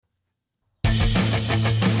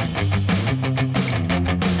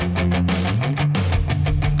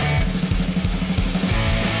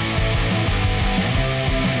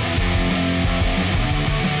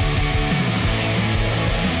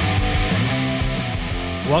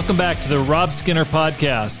Welcome back to the Rob Skinner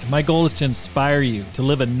Podcast. My goal is to inspire you to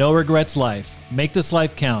live a no-regrets life, make this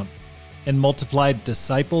life count, and multiply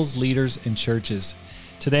disciples, leaders, and churches.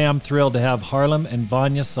 Today, I'm thrilled to have Harlem and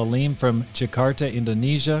Vania Salim from Jakarta,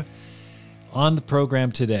 Indonesia, on the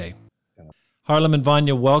program today. Harlem and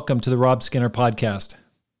Vania, welcome to the Rob Skinner Podcast.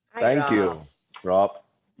 Thank you, Rob.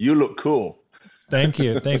 You look cool. Thank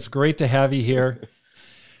you. Thanks. Great to have you here.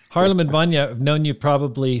 Harlem and Vania, I've known you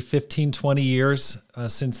probably 15, 20 years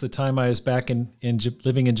since the time I was back in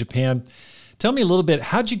living in Japan. Tell me a little bit,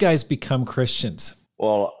 how'd you guys become Christians?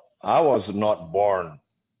 Well, I was not born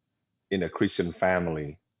in a Christian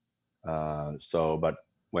family. But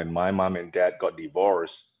when my mom and dad got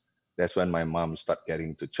divorced, that's when my mom started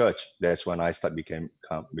getting to church. That's when I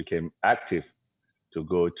became active to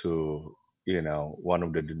go to, one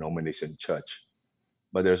of the denomination church.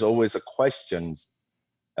 But there's always a question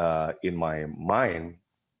in my mind,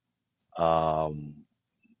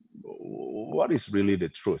 what is really the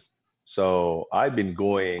truth? So I've been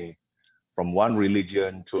going from one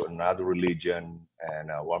religion to another religion, and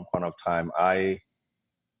at one point of time, I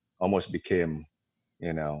almost became,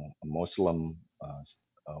 a Muslim.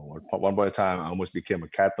 At one point of time, I almost became a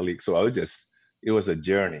Catholic. So it was a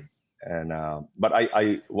journey. And but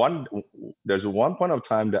there's one point of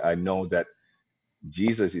time that I know that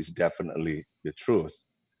Jesus is definitely the truth.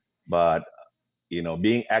 But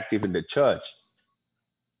being active in the church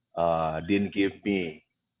didn't give me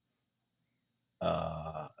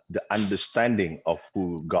the understanding of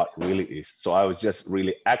who God really is. So I was just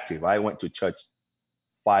really active. I went to church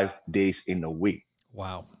 5 days in a week.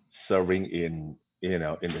 Wow. Serving in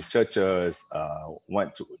the churches,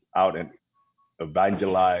 went out and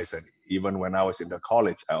evangelize. And even when I was in the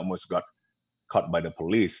college, I almost got caught by the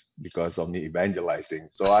police because of me evangelizing.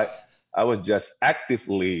 So I was just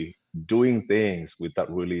actively doing things without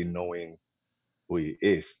really knowing who he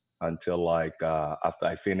is until after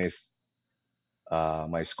I finished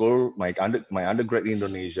my school, my undergrad in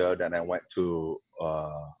Indonesia. Then I went to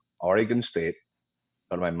Oregon State,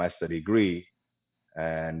 got my master's degree.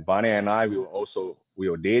 And Vania and I, we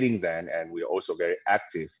were dating then, and we were also very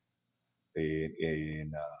active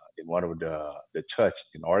in one of the church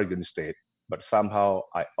in Oregon State. But somehow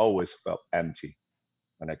I always felt empty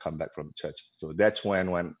when I come back from church. So that's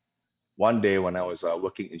when one day when I was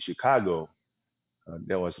working in Chicago,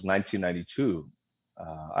 that was 1992.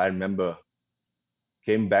 I remember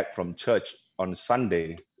came back from church on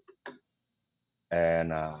Sunday,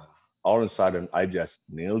 and all of a sudden I just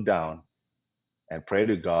kneeled down and prayed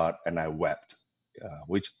to God, and I wept,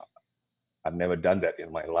 which I've never done that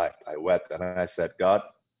in my life. I wept, and I said, God,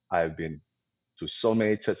 I've been to so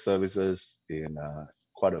many church services in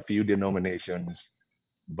quite a few denominations,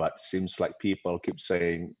 but seems like people keep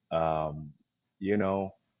saying, don't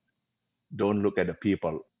look at the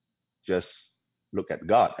people, just look at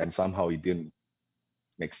God. And somehow it didn't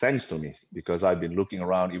make sense to me, because I've been looking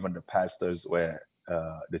around, even the pastors where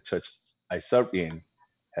the church I served in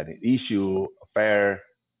had an issue, affair.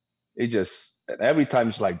 Every time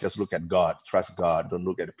it's like, just look at God, trust God, don't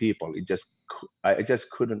look at the people. I just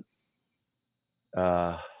couldn't,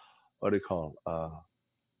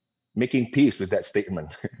 making peace with that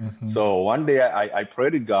statement. Mm-hmm. So one day I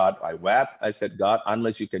prayed to God, I wept, I said, God,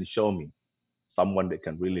 unless you can show me someone that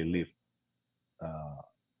can really live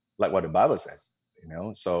like what the Bible says,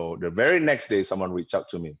 So the very next day, someone reached out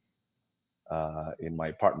to me in my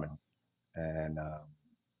apartment. And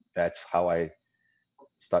that's how I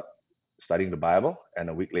start studying the Bible. And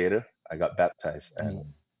a week later, I got baptized. And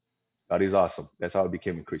God is awesome. That's how I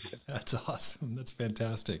became a Christian. That's awesome. That's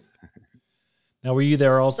fantastic. Now, were you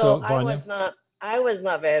there also, Vania? I was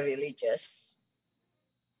not very religious.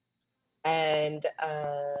 And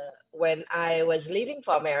when I was leaving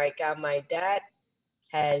for America, my dad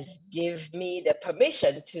has given me the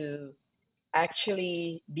permission to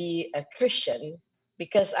actually be a Christian,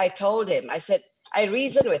 because I told him, I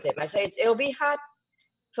reasoned with him. I said, it'll be hard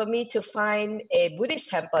for me to find a Buddhist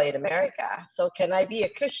temple in America. So can I be a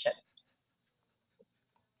Christian?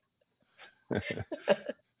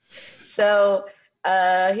 So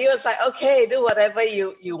he was like, okay, do whatever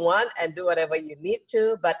you want and do whatever you need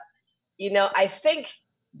to. But, I think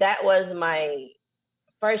that was my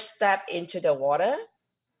first step into the water,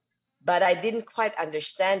 but I didn't quite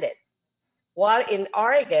understand it. While in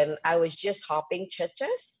Oregon, I was just hopping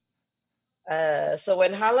churches. So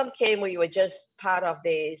when Harlem came, we were just part of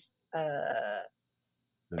this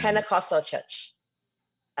Pentecostal church.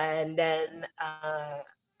 And then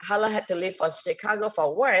Harlem had to leave for Chicago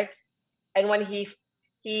for work. And when he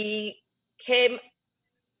came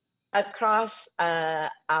across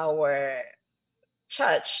our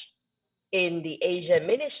church, in the Asian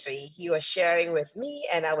ministry. He was sharing with me,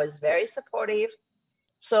 and I was very supportive.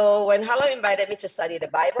 So when Harlem invited me to study the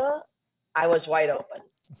Bible, I was wide open.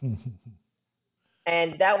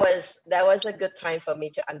 And that was a good time for me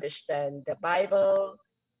to understand the Bible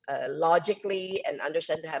logically, and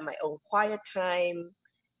understand to have my own quiet time.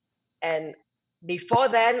 And before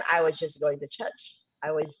then, I was just going to church.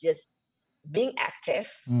 I was just being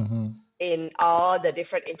active in all the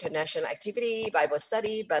different international activity, Bible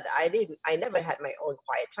study, but I never had my own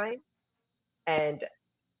quiet time. And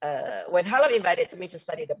when Harlem invited me to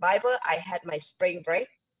study the Bible, I had my spring break.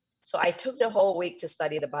 So I took the whole week to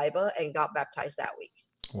study the Bible and got baptized that week.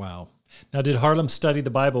 Wow. Now, did Harlem study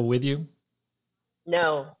the Bible with you?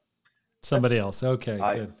 No. Somebody else. Okay,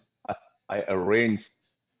 good. I arranged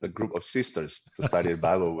a group of sisters to study the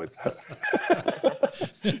Bible with her.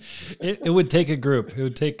 It would take a group. It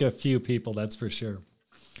would take a few people, that's for sure.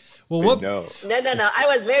 Well, what? No. I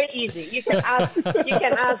was very easy. You can ask them.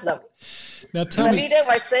 Now tell the me. leader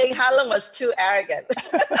was saying Harlem was too arrogant.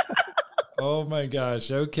 Oh my gosh.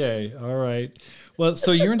 Okay. All right. Well,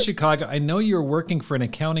 so you're in Chicago. I know you're working for an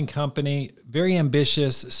accounting company, very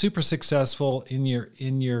ambitious, super successful in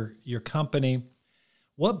your company.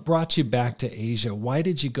 What brought you back to Asia? Why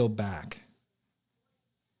did you go back?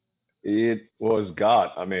 It was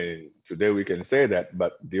God. I mean, today we can say that,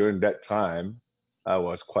 but during that time, I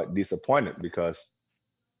was quite disappointed because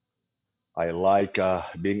I like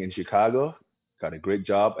being in Chicago, got a great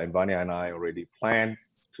job, and Vania and I already planned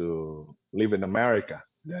to live in America.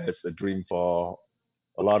 That's a dream for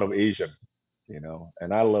a lot of Asian,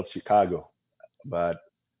 and I love Chicago, but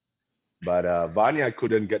Vania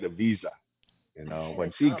couldn't get a visa.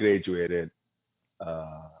 When she graduated,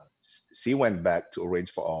 uh, she went back to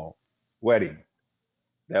arrange for our wedding.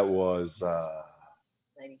 That was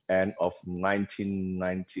end of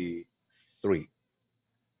 1993.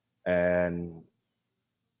 And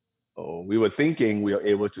we were thinking we were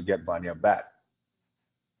able to get Vania back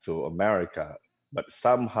to America, but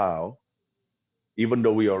somehow, even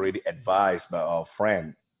though we already advised by our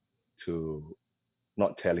friend to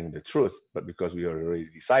not telling the truth, but because we were already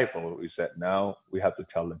disciple, we said now we have to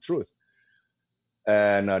tell the truth.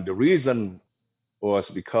 And the reason was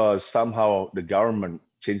because somehow the government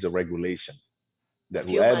changed the regulation that a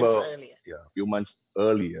few months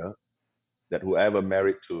earlier, that whoever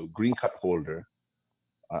married to green card holder,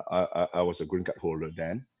 I was a green card holder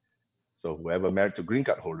then, so whoever married to green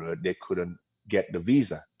card holder, they couldn't get the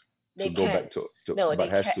visa go back to but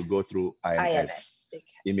has to go through INS,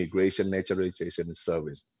 Immigration Naturalization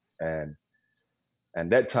Service. And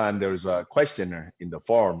that time there was a questionnaire in the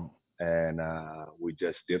form, and we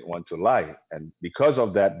just didn't want to lie. And because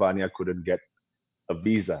of that, Vania couldn't get a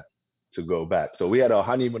visa to go back. So we had our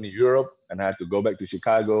honeymoon in Europe, and I had to go back to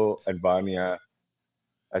Chicago, and Vania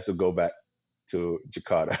has to go back to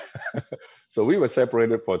Jakarta. So we were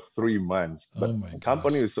separated for 3 months. But the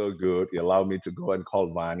company was so good, it allowed me to go and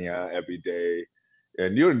call Vania every day.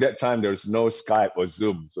 And during that time, there's no Skype or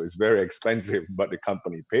Zoom, so it's very expensive, but the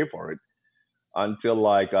company paid for it. Until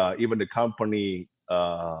even the company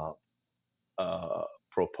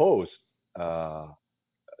proposed for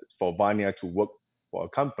Vania to work for a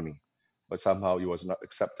company, but somehow it was not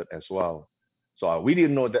accepted as well. So we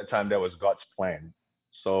didn't know at that time that was God's plan.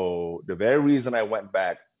 So the very reason I went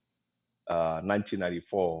back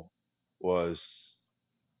 1994 was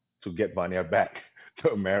to get Vania back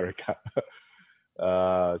to America.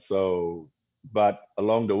 But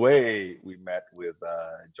along the way, we met with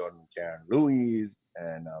John Karen Lewis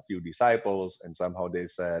and a few disciples, and somehow they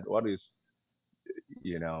said, "What is,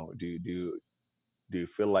 do you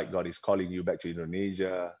feel like God is calling you back to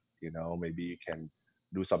Indonesia? Maybe you can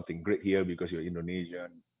do something great here because you're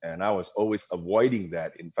Indonesian." And I was always avoiding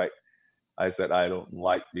that. In fact, I said, I don't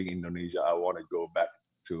like being Indonesia. I want to go back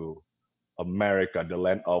to America, the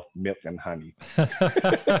land of milk and honey.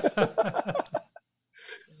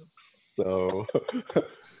 So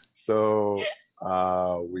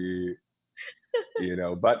we,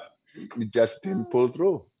 but we just didn't pull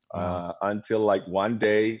through until one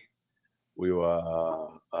day we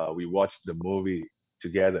watched the movie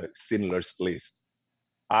together, Schindler's List.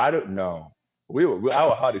 I don't know.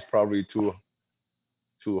 Our heart is probably too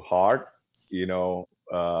hard,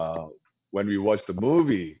 when we watched the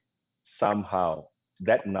movie. Somehow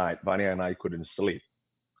that night, Vania and I couldn't sleep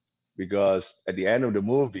because at the end of the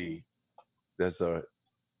movie, there's a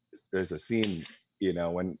scene,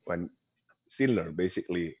 when Schindler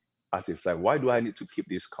basically asks himself, why do I need to keep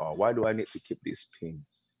this car? Why do I need to keep these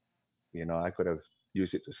pins? I could have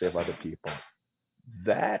used it to save other people.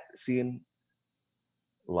 That scene,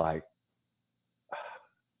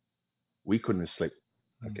 we couldn't sleep.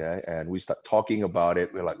 Okay. And we start talking about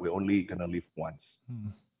it. We're like, we're only going to live once.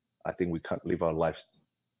 I think we can't live our lives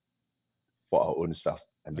for our own stuff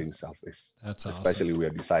and being selfish. That's awesome. Especially we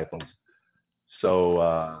are disciples.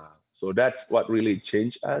 So that's what really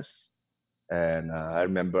changed us. And I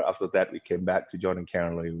remember after that, we came back to John and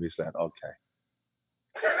Carolyn. We said, okay,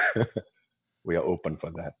 we are open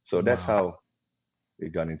for that. So that's how we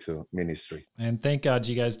got into ministry. And thank God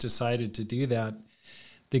you guys decided to do that.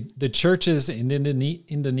 The churches in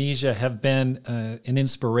Indonesia have been an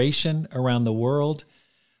inspiration around the world.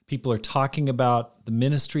 People are talking about the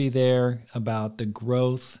ministry there, about the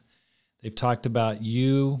growth. They've talked about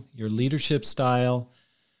you, your leadership style.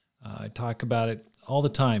 I talk about it all the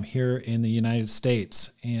time here in the United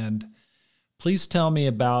States. And please tell me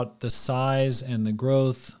about the size and the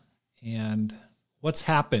growth and what's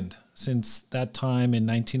happened since that time in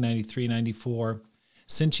 1993, 94,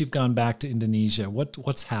 since you've gone back to Indonesia.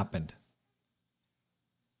 What's happened?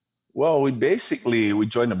 Well, we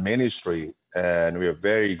joined the ministry, and we are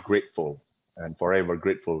very grateful and forever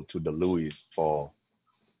grateful to the Louis for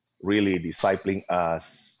really discipling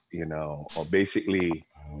us, or basically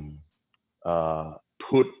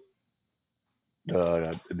put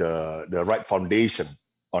the right foundation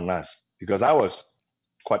on us, because I was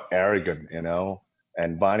quite arrogant,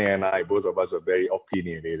 and Vania and I, both of us, are very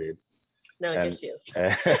opinionated. No, just you.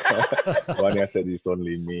 Vania said it's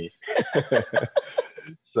only me.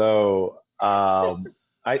 So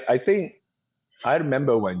I think I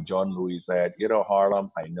remember when John Lewis said,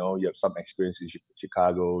 Harlem, I know you have some experience in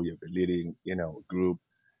Chicago, you've been leading, group,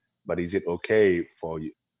 but is it okay for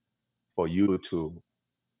you to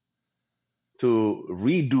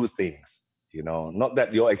redo things? Not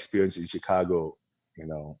that your experience in Chicago,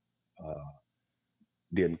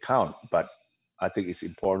 didn't count, but I think it's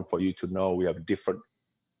important for you to know we have different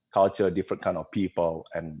culture, different kind of people,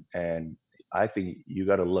 and I think you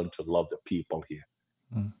got to learn to love the people here.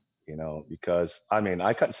 Because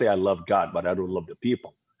I can't say I love God, but I don't love the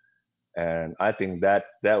people. And I think that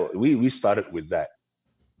we started with that,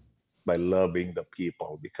 by loving the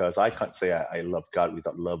people, because I can't say I love God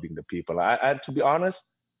without loving the people. I to be honest,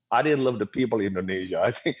 I didn't love the people in Indonesia.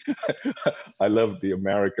 I think I loved the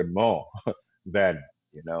American more then,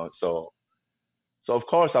 So of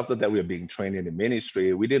course, after that, we were being trained in the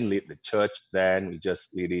ministry. We didn't lead the church then. We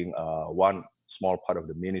just leading one small part of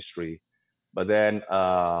the ministry. But then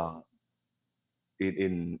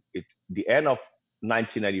in the end of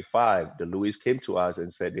 1995, the Louis came to us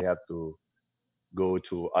and said they have to go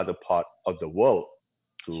to other part of the world,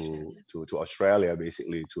 to Australia,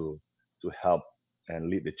 basically, to help and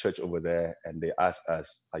lead the church over there. And they asked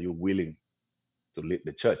us, are you willing to lead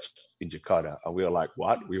the church in Jakarta? And we were like,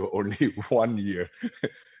 what? We were only 1 year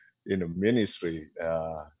in the ministry.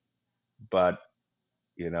 But,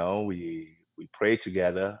 we prayed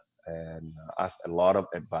together and asked a lot of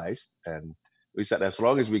advice. And we said, as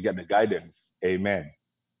long as we get the guidance, amen.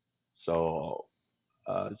 So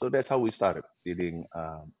that's how we started leading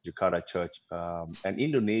Jakarta Church. And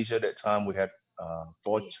Indonesia, at that time, we had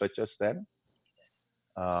 4 churches then.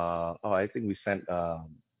 I think we sent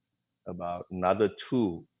about another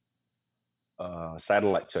 2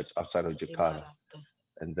 satellite church outside of Jakarta.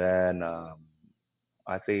 And then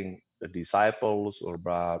I think the disciples were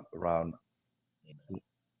about around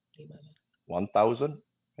 1,000,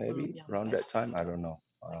 maybe around that time. I don't know.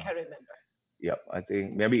 I can't remember. Yep, I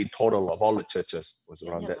think maybe in total of all the churches was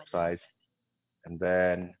around that size. And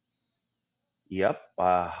then,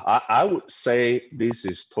 I would say this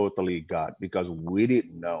is totally God, because we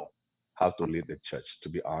didn't know how to lead the church, to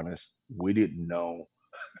be honest. We didn't know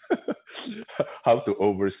how to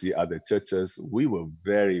oversee other churches. We were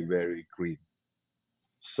very, very green.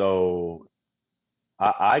 So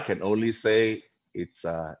I can only say it's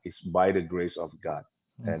by the grace of God.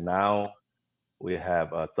 And now we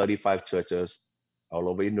have 35 churches all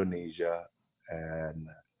over Indonesia, and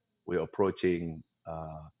we're approaching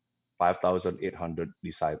 5,800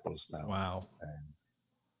 disciples now. Wow. And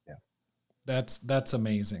That's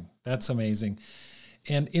amazing. That's amazing.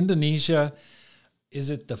 And Indonesia, is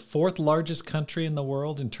it the 4th largest country in the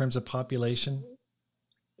world in terms of population?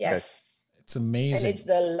 Yes. It's amazing. And it's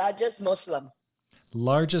the largest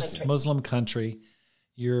country. Muslim country.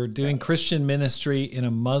 You're doing Christian ministry in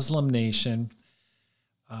a Muslim nation.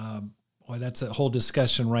 Boy, that's a whole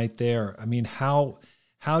discussion right there.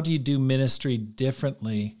 How do you do ministry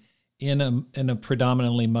differently in a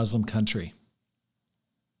predominantly Muslim country?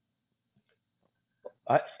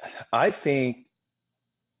 I think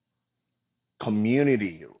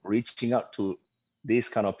community, reaching out to these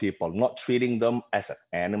kind of people, not treating them as an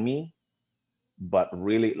enemy, but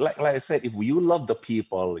really, like I said, if you love the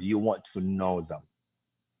people, you want to know them.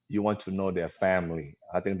 You want to know their family.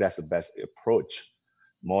 I think that's the best approach,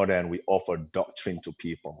 more than we offer doctrine to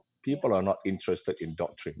people. People are not interested in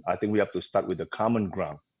doctrine. I think we have to start with the common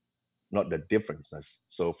ground, not the differences.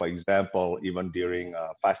 So, for example, even during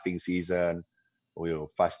fasting season,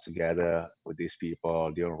 we'll fast together with these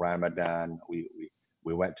people. During Ramadan, we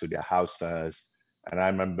went to their houses. And I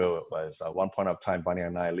remember it was at one point of time, Bunny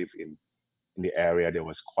and I lived in the area. There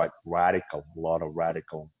was quite radical, a lot of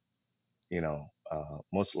radical,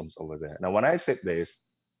 Muslims over there. Now, when I said this,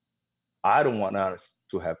 I don't want us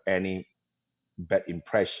to have any bad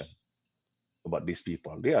impression about these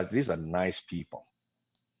people. These are nice people,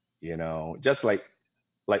 just like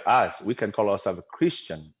us. We can call ourselves a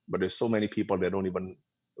Christian, but there's so many people that don't even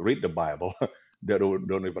read the Bible, that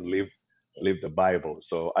don't even live the Bible.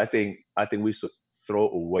 So I think we should throw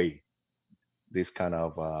away this kind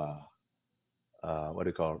of what do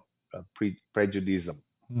you call prejudice,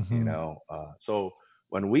 Mm-hmm. So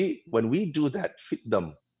when we do that, treat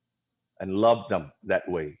them and love them that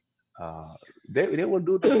way, they will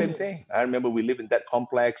do the same thing. I remember we live in that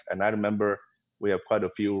complex, and I remember we have quite a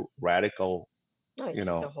few radical, No, I think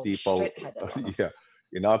the whole people, street had a lot of. yeah,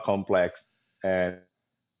 in our complex. And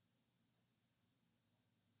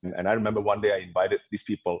I remember one day I invited these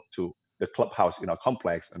people to the clubhouse in our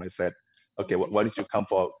complex, and I said, "Okay, why don't you come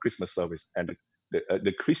for Christmas service?" And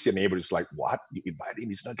the Christian neighbor is like, "What? You invite him?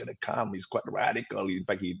 He's not gonna come. He's quite radical. In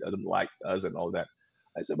fact, he doesn't like us and all that."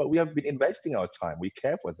 I said, "But we have been investing our time. We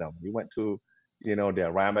care for them. We went to,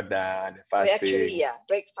 their Ramadan, their We actually, fasting."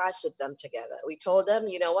 break fast with them together. We told them,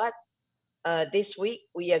 you know what? This week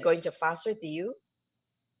we are going to fast with you.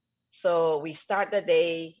 So we start the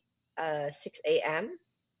day 6 a.m.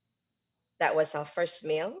 That was our first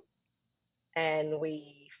meal. And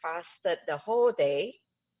we fasted the whole day.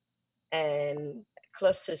 And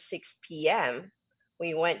close to 6 p.m.,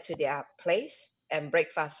 we went to their place and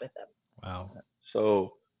breakfast with them. Wow.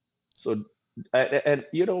 So, so, and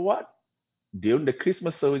you know what? During the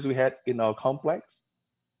Christmas service we had in our complex,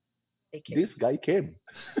 this guy came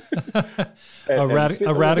and sit A over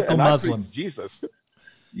there, radical and I Muslim. preached Jesus.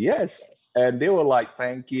 Yes. Yes. And they were like,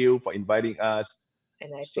 "Thank you for inviting us.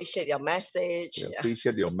 And I So, appreciate your message. we Yeah.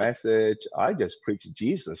 appreciate your message." I just preach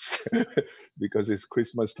Jesus because it's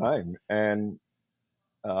Christmas time. And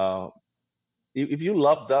uh, if you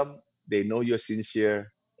love them, they know you're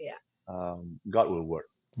sincere. Yeah. God will work.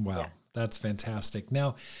 Wow, Yeah. that's fantastic.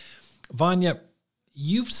 Now, Vanya,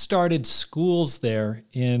 you've started schools there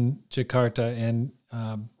in Jakarta, and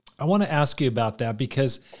I want to ask you about that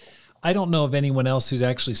because I don't know of anyone else who's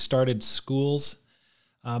actually started schools.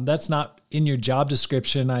 That's not in your job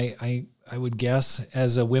description, I would guess,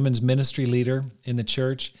 as a women's ministry leader in the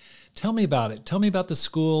church. Tell me about it. Tell me about the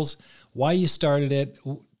schools, why you started it.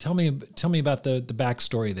 Tell me about the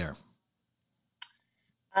backstory there.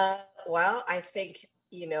 Well, I think,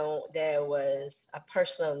 there was a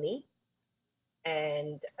personal need.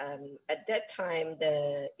 And at that time,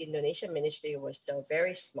 the Indonesian ministry was still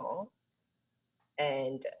very small.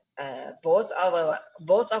 And both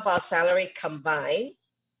of our salary combined,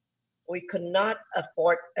 we could not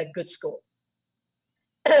afford a good school.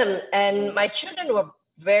 And my children were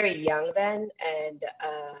very young then, and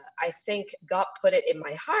I think God put it in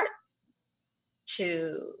my heart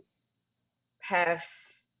to have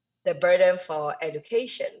the burden for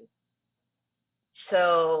education.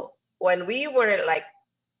 So when we were like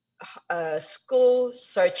school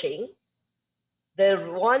searching,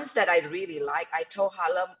 the ones that I really like, I told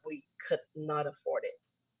Harlem we could not afford it.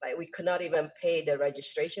 Like we could not even pay the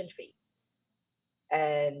registration fee.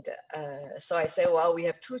 And so I said, well, we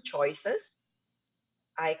have two choices.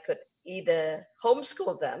 I could either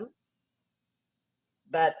homeschool them,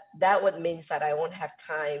 but that would mean that I won't have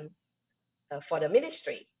time for the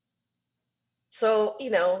ministry. So,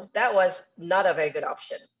 that was not a very good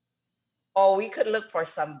option. Or we could look for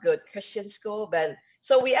some good Christian school. But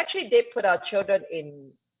so we actually did put our children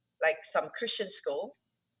in like some Christian school,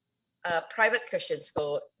 private Christian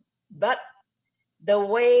school. But the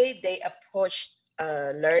way they approached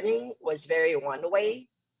learning was very one way,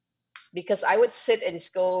 because I would sit in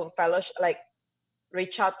school fellowship, like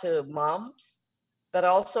reach out to moms, but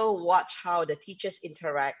also watch how the teachers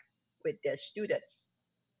interact with their students.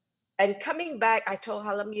 And coming back, I told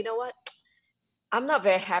Harlem, you know what? I'm not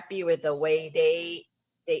very happy with the way they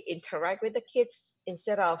interact with the kids.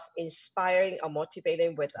 Instead of inspiring or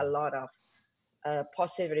motivating with a lot of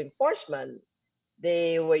positive reinforcement,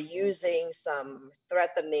 they were using some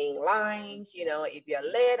threatening lines. If you're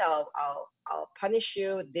late, I'll punish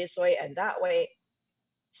you this way and that way.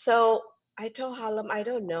 So I told Harlem, I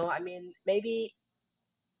don't know. I mean, maybe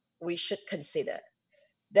we should consider.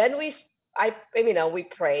 Then we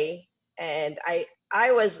pray, and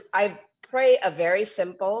I pray a very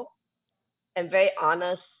simple and very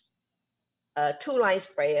honest 2 lines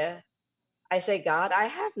prayer. I say, God, I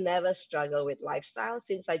have never struggled with lifestyle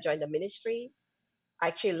since I joined the ministry. I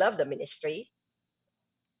actually love the ministry,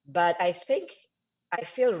 but I think I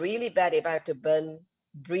feel really bad if I have to burn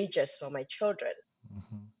bridges for my children.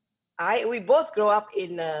 We both grow up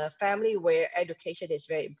in a family where education is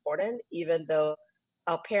very important. Even though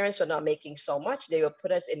our parents were not making so much, they would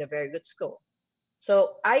put us in a very good school.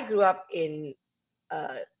 So I grew up in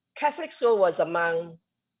Catholic school was among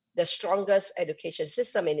the strongest education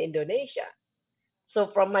system in Indonesia. So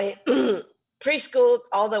from my preschool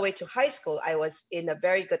all the way to high school, I was in a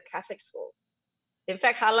very good Catholic school. In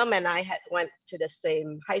fact, Harlem and I had went to the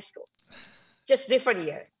same high school, just different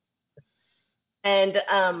year. And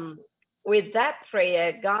with that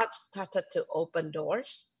prayer, God started to open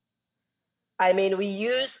doors. I mean, we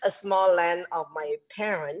used a small land of my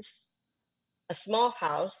parents, a small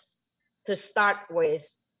house, to start with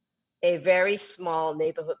a very small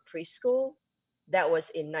neighborhood preschool. That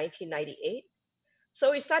was in 1998.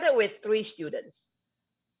 So we started with 3 students.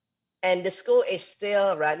 And the school is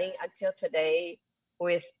still running until today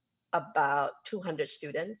with about 200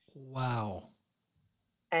 students. Wow.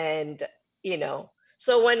 And,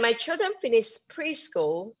 so when my children finished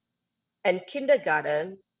preschool and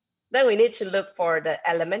kindergarten, then we need to look for the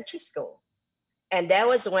elementary school. And that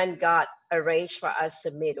was when God arranged for us to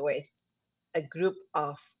meet with a group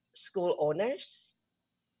of school owners.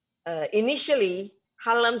 Initially,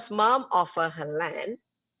 Harlem's mom offered her land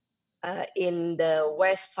in the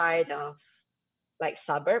west side of like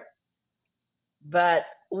suburb, but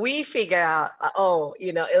we figure out,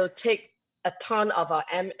 it'll take a ton of our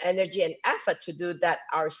energy and effort to do that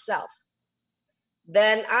ourselves.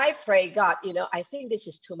 Then I pray, God, I think this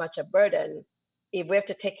is too much a burden. If we have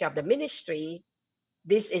to take care of the ministry,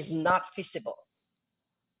 this is not feasible.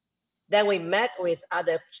 Then we met with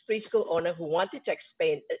other preschool owner who wanted to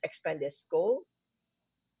expand their school.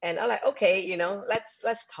 And I'm like, okay,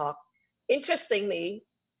 let's talk. Interestingly,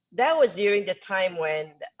 that was during the time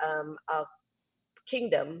when our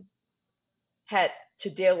kingdom had to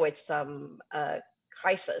deal with some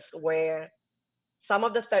crisis where some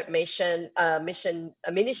of the third ministry,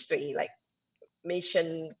 like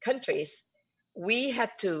mission countries, we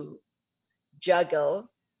had to juggle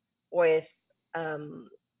with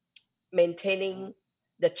maintaining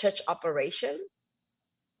the church operation.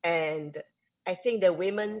 And I think the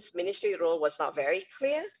women's ministry role was not very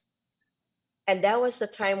clear. And that was the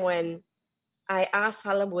time when I asked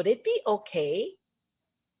Harlem, would it be okay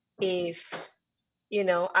if,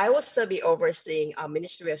 I will still be overseeing our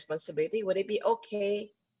ministry responsibility? Would it be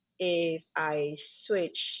okay if I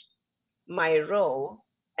switch my role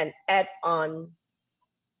and add on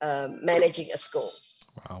managing a school?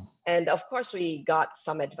 Wow. And of course, we got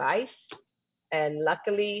some advice. And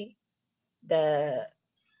luckily, the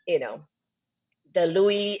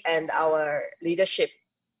Louis and our leadership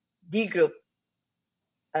D group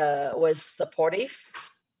was supportive.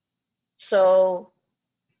 So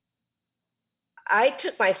I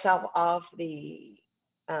took myself off the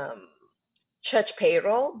church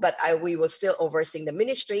payroll, but we were still overseeing the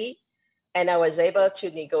ministry. And I was able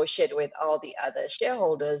to negotiate with all the other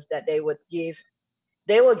shareholders that they will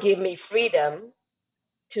give me freedom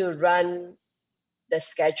to run the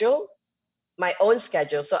schedule, my own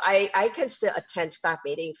schedule. So I can still attend staff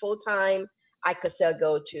meeting full time. I could still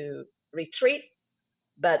go to retreat,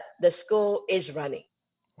 but the school is running.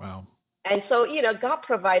 Wow. And so, God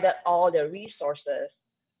provided all the resources.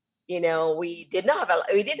 We didn't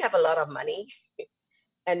have a lot of money.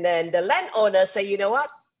 And then the landowner said, you know what?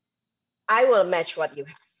 I will match what you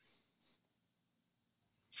have.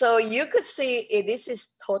 So you could see this is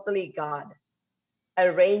totally God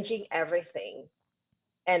arranging everything.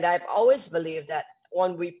 And I've always believed that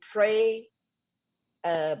when we pray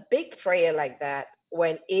a big prayer like that,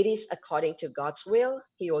 when it is according to God's will,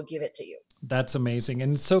 He will give it to you. That's amazing.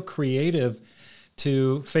 And it's so creative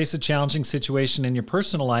to face a challenging situation in your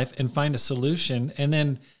personal life and find a solution. And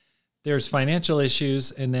then there's financial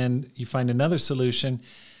issues, and then you find another solution.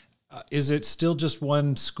 Is it still just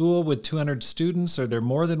one school with 200 students? Is there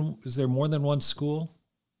more than one school?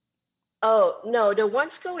 Oh, no, the one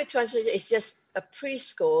school with 200 is just a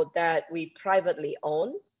preschool that we privately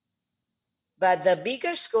own. But the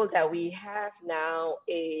bigger school that we have now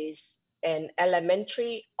is an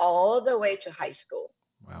elementary all the way to high school.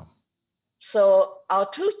 Wow. So our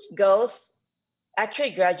 2 girls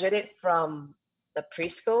actually graduated from the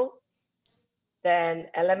preschool, then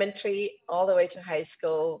elementary all the way to high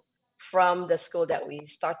school from the school that we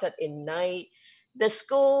started in the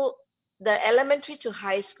school the elementary to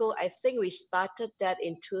high school, I think we started that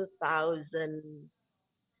in 2000.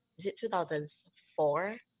 Is it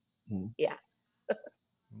 2004? Hmm. Yeah.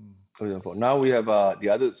 For example, now we have the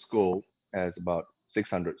other school has about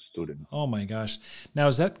 600 students. Oh my gosh. Now,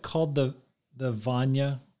 is that called the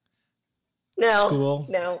Vanya No, school?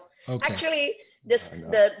 no. Okay. Actually, this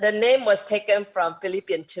No. the name was taken from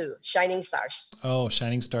Philippians 2, Shining Stars. Oh,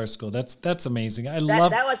 Shining Star School. That's amazing.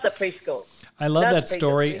 That was the preschool. I love That's that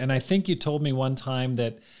story. preschool. And I think you told me one time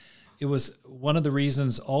that it was one of the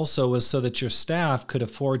reasons also was so that your staff could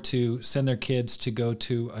afford to send their kids to go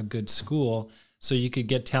to a good school, so you could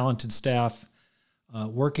get talented staff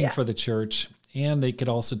working for the church, and they could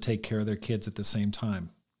also take care of their kids at the same time.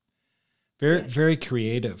 Very, very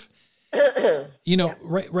creative. You know,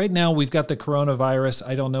 right now we've got the coronavirus.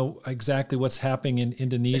 I don't know exactly what's happening in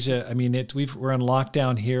Indonesia. I mean, we're on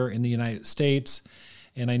lockdown here in the United States,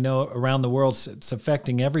 and I know around the world it's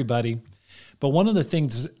affecting everybody. But one of the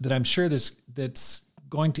things that I'm sure that's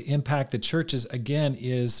going to impact the churches again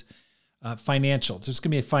is financial. There's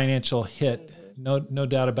going to be a financial hit, no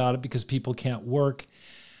doubt about it, because people can't work.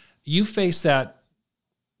 You faced that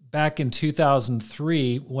back in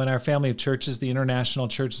 2003 when our family of churches, the International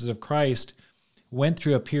Churches of Christ, went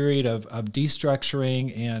through a period of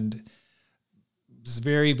destructuring, and it was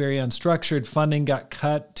very, very unstructured. Funding got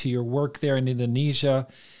cut to your work there in Indonesia.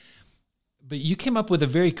 But you came up with a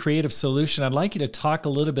very creative solution. I'd like you to talk a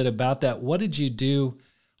little bit about that. What did you do,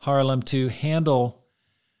 Harlem, to handle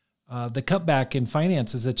the cutback in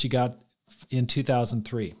finances that you got in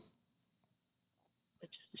 2003?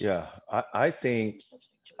 Yeah, I think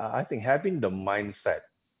having the mindset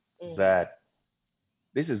that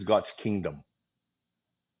this is God's kingdom.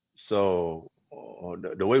 So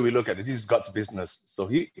the way we look at it, this is God's business. So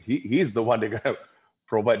he's the one that gonna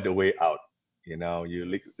provide the way out. You know,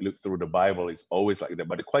 you look through the Bible, it's always like that.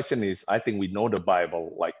 But the question is, I think we know the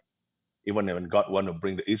Bible, like even when God wanted to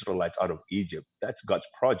bring the Israelites out of Egypt, that's God's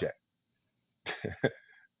project.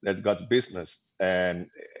 That's God's business. And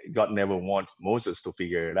God never wants Moses to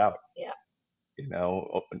figure it out. Yeah. You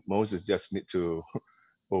know, Moses just need to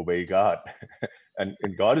obey God. and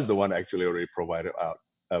God is the one actually already provided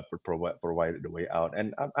the way out.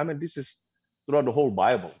 And I mean, this is throughout the whole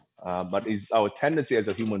Bible. But it's our tendency as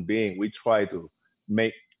a human being, we try to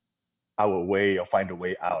make our way or find a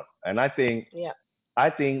way out. And I think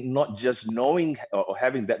not just knowing or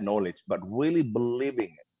having that knowledge, but really believing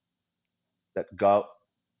it, that God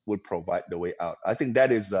would provide the way out. I think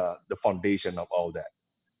that is the foundation of all that.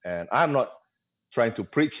 And I'm not trying to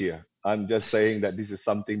preach here. I'm just saying that this is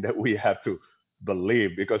something that we have to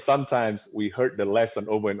believe, because sometimes we heard the lesson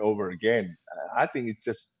over and over again. I think it's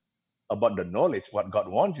just about the knowledge. What God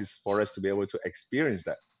wants is for us to be able to experience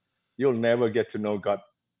that. You'll never get to know God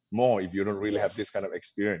more if you don't really have this kind of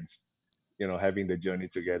experience, you know, having the journey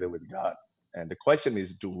together with God. And the question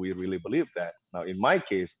is, do we really believe that? Now, in my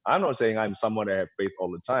case, I'm not saying I'm someone that have faith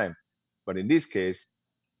all the time, but in this case,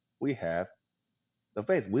 we have the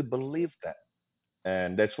faith. We believe that.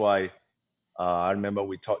 And that's why I remember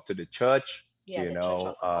we talked to the church, you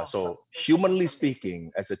know, so humanly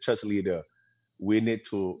speaking, as a church leader, we need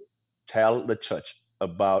to tell the church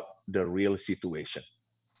about the real situation.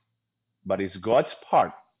 But it's God's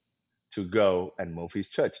part to go and move his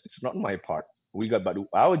church. It's not my part. But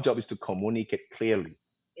our job is to communicate clearly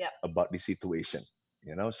about the situation,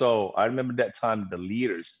 you know. So I remember that time the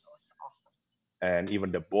leaders and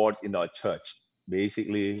even the board in our church,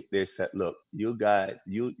 basically they said, look, you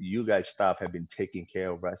guys staff have been taking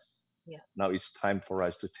care of us. Now it's time for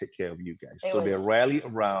us to take care of you guys. So they rally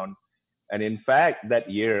around. And in fact, that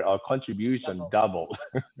year, our contribution doubled.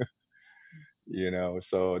 You know,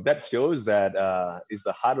 so that shows that it's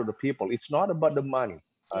the heart of the people. It's not about the money.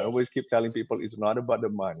 I always keep telling people it's not about the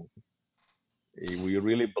money. We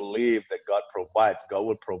really believe that God provides, God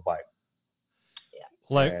will provide.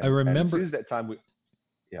 Well, I remember. And since that time,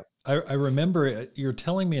 I remember you're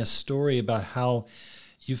telling me a story about how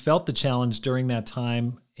you felt the challenge during that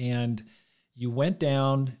time, and you went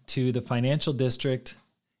down to the financial district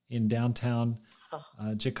in downtown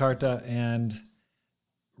Jakarta and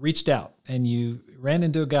reached out, and you ran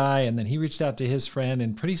into a guy, and then he reached out to his friend,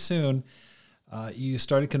 and pretty soon you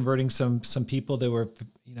started converting some people that were,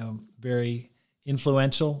 you know, very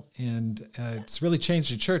influential, and it's really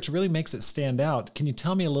changed the church. It really makes it stand out. Can you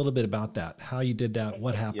tell me a little bit about that, how you did that,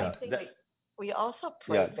 what happened? I think we also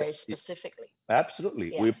prayed very specifically.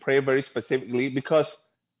 Absolutely. We pray very specifically because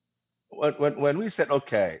when we said,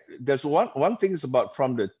 okay, there's one thing is about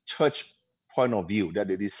from the church point of view, that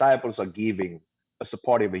the disciples are giving a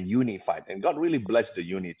supportive and unified, and God really blessed the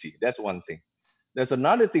unity. That's one thing. There's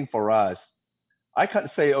another thing for us. I can't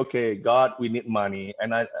say, okay, God, we need money,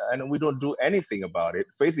 and we don't do anything about it.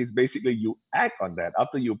 Faith is basically you act on that.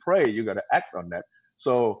 After you pray, you got to act on that.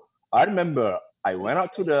 So I remember I went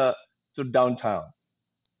out to downtown,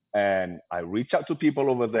 and I reached out to people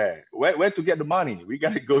over there. Where to get the money? We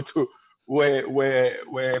got to go to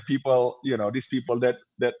where people, these people that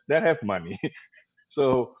have money.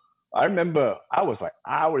 So I remember I was like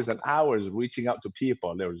hours and hours reaching out to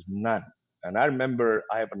people. There was none. And I remember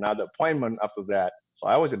I have another appointment after that. So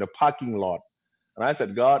I was in the parking lot, and I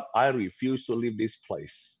said, God, I refuse to leave this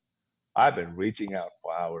place. I've been reaching out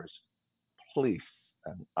for hours. Please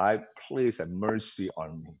have mercy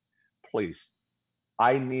on me. Please.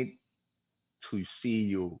 I need to see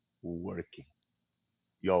you working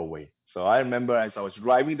your way. So I remember as I was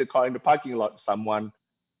driving the car in the parking lot, someone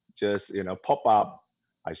just, pop up.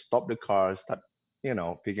 I stopped the car, start,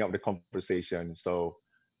 picking up the conversation. So,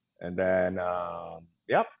 and then,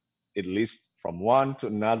 yep, it leads from one to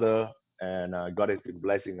another. And God has been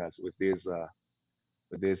blessing us with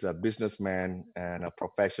this businessman and a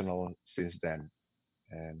professional since then.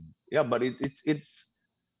 And yeah, but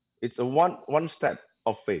it's a one step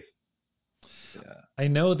of faith. Yeah. I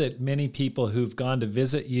know that many people who've gone to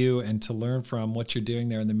visit you and to learn from what you're doing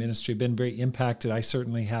there in the ministry have been very impacted. I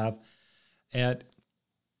certainly have, at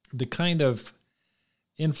the kind of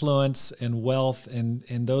influence and wealth and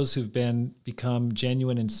those who've become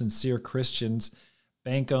genuine and sincere Christians,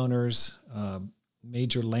 bank owners,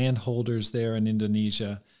 major landholders there in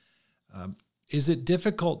Indonesia. Is it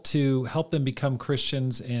difficult to help them become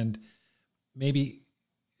Christians, and maybe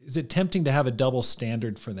is it tempting to have a double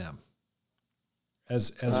standard for them?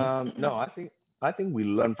 No, I think we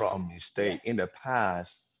learn from our mistake. In the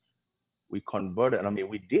past, we converted. I mean,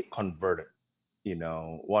 we did convert,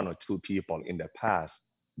 one or two people in the past.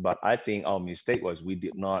 But I think our mistake was we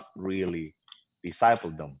did not really disciple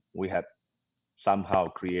them. We had somehow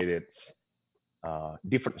created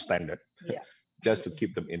different standard just to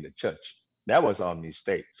keep them in the church. That was our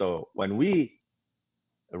mistake. So when we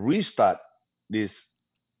restart this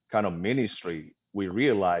kind of ministry, we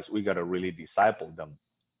realized we got to really disciple them.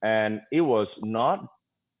 And it was not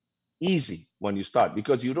easy when you start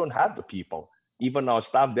because you don't have the people. Even our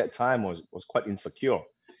staff that time was quite insecure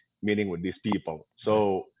meeting with these people.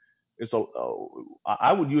 So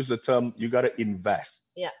I would use the term, you got to invest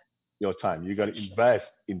your time. You got to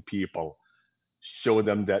invest in people, show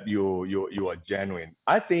them that you are genuine.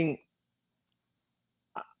 I think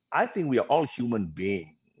we are all human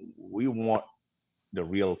beings. We want the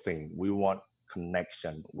real thing. We want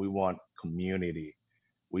connection. We want community.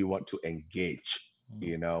 We want to engage.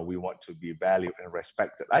 We want to be valued and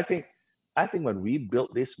respected. I think when we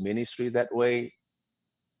built this ministry that way,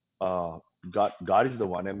 God is the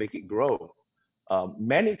one that make it grow.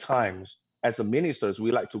 Many times as a ministers,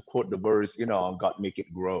 we like to quote the verse, God make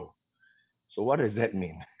it grow. So what does that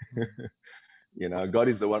mean? God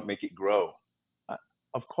is the one make it grow.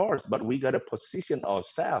 Of course, but we got to position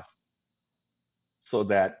ourselves so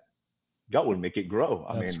that God will make it grow.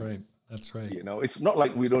 That's right. It's not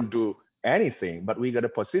like we don't do anything, but we got to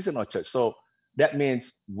position our church. So that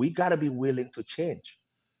means we got to be willing to change.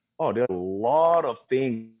 Oh, there are a lot of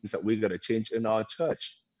things that we got to change in our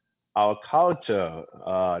church. Our culture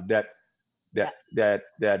that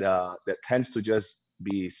tends to just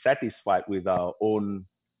be satisfied with our own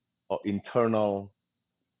internal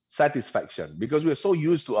satisfaction because we're so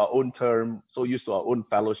used to our own term, so used to our own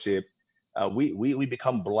fellowship. We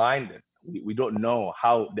become blinded. We don't know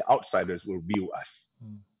how the outsiders will view us.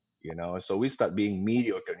 So we start being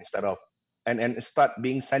mediocre instead of and start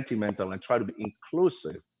being sentimental and try to be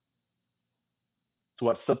inclusive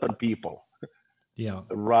towards certain people.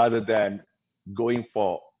 Rather than going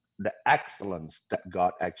for the excellence that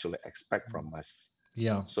God actually expects from us.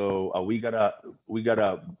 So we gotta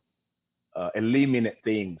eliminate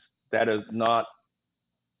things that are not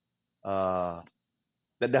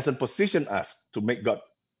that doesn't position us to make God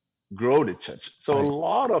grow the church. So a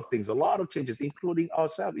lot of things, a lot of changes, including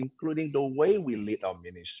ourselves, including the way we lead our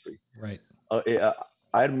ministry.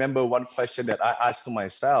 I remember one question that I asked to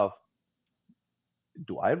myself: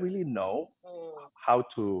 do I really know how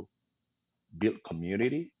to build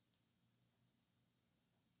community?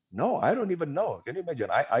 No, I don't even know. Can you imagine?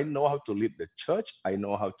 I know how to lead the church. I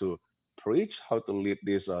know how to preach, how to lead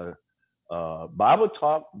this Bible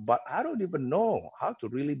talk, but I don't even know how to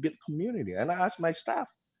really build community. And I asked my staff.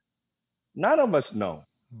 None of us know.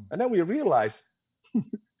 And then we realized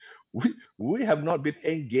we have not been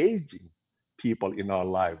engaging people in our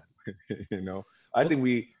life. I think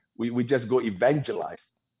we just go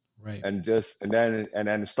evangelize. And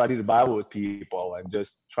then study the Bible with people and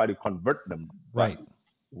just try to convert them.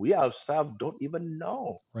 we ourselves don't even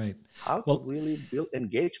know Right. how to Well, really build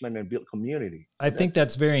engagement and build community. I So think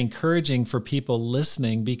that's that's very encouraging for people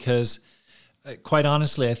listening because, quite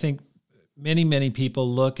honestly, I think many people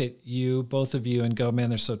look at you, both of you, and go, "Man,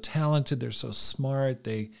 they're so talented. They're so smart.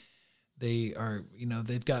 They are,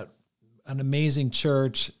 they've got an amazing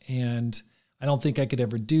church, and I don't think I could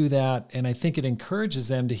ever do that." And I think it encourages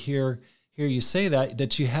them to hear you say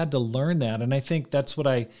that you had to learn that. And I think that's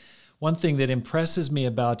one thing that impresses me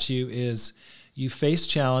about you is you faced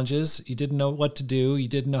challenges. You didn't know what to do. You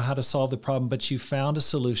didn't know how to solve the problem, but you found a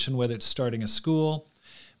solution, whether it's starting a school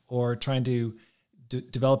or trying to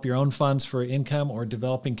develop your own funds for income or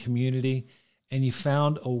developing community, and you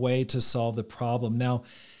found a way to solve the problem. Now,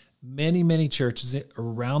 many churches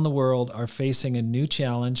around the world are facing a new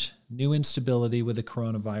challenge, new instability with the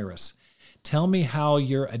coronavirus. Tell me how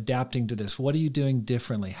you're adapting to this. What are you doing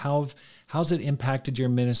differently? How's it impacted your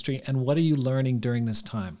ministry, and what are you learning during this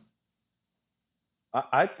time?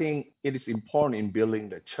 I think it is important in building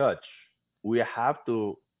the church. We have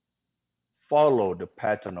to follow the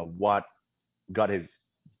pattern of what God has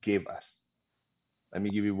gave us. Let me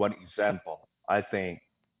give you one example. I think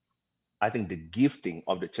the gifting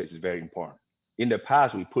of the church is very important. In the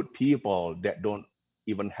past, we put people that don't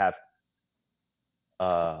even have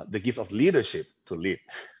the gift of leadership to lead.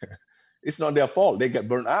 It's not their fault. They get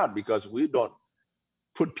burned out because we don't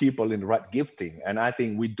put people in the right gifting. And I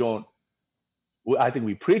think we don't. I think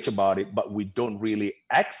we preach about it, but we don't really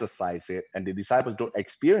exercise it, and the disciples don't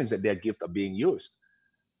experience that their gift are being used.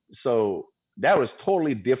 So that was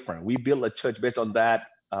totally different. We built a church based on that.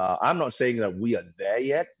 I'm not saying that we are there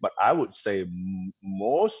yet, but I would say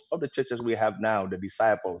most of the churches we have now, the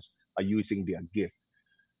disciples are using their gift.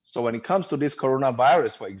 So when it comes to this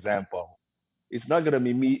coronavirus, for example, it's not going to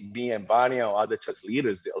be me and Vania or other church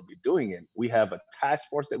leaders that will be doing it. We have a task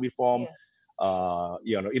force that we form. Yes.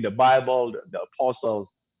 In the Bible, the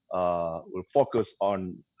apostles will focus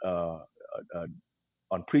uh,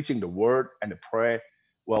 on preaching the word and the prayer.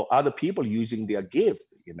 Well, other people using their gift,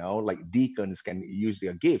 like deacons can use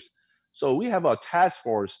their gifts. So we have a task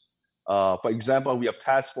force. For example, we have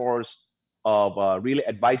task force of really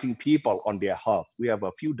advising people on their health. We have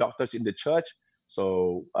a few doctors in the church,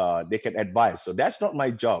 so they can advise. So that's not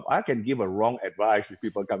my job. I can give a wrong advice if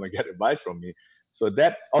people come and get advice from me. So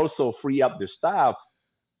that also free up the staff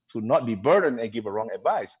to not be burdened and give a wrong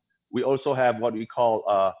advice. We also have what we call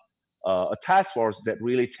a task force that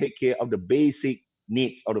really take care of the basic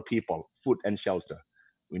needs of the people, food and shelter.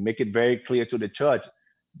 We make it very clear to the church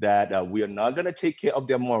that we are not going to take care of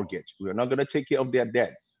their mortgage. We are not going to take care of their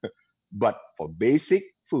debts. But for basic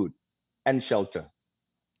food and shelter,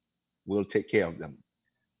 we'll take care of them.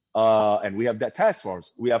 And we have that task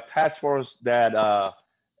force. We have task force that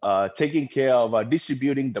taking care of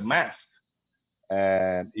distributing the mask.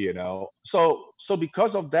 And so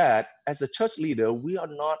because of that, as a church leader, we are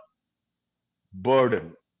not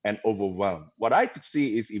burdened and overwhelmed. What I could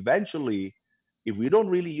see is eventually, if we don't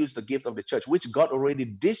really use the gift of the church, which God already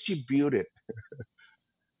distributed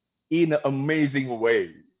in an amazing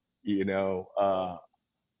way,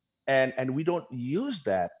 and we don't use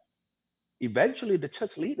that, eventually the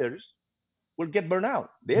church leaders will get burned out.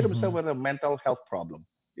 They themselves Mm-hmm. have a mental health problem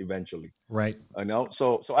eventually. Right.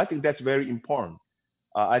 So I think that's very important.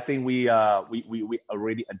 I think we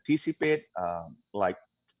already anticipate, like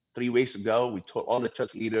 3 weeks ago, we told all the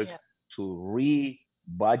church leaders Yeah. to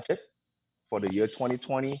re-budget for the year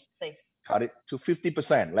 2020, Safe. cut it to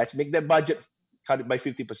 50%. Let's make that budget, cut it by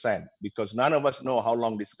 50%, because none of us know how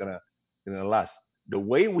long this is gonna last. The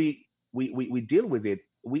way we deal with it,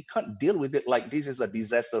 we can't deal with it like this is a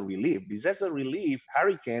disaster relief. Disaster relief,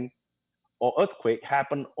 hurricane or earthquake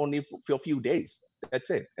happen only for a few days. That's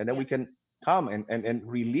it. And then Yeah. we can come and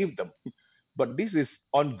relieve them. But this is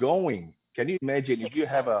ongoing. Can you imagine if you Six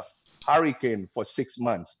have a months. hurricane for 6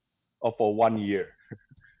 months or for 1 year?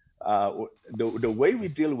 The way we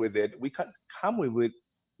deal with it, we can't come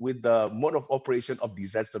with the mode of operation of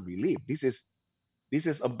disaster relief. This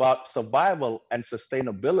is about survival and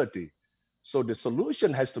sustainability. So the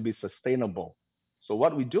solution has to be sustainable. So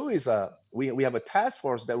what we do is we have a task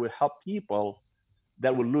force that will help people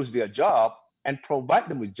that will lose their job and provide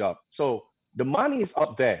them with job. So the money is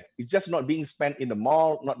up there. It's just not being spent in the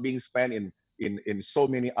mall, not being spent in so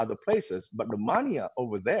many other places, but the money are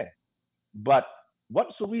over there. But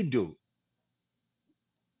what should we do?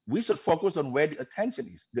 We should focus on where the attention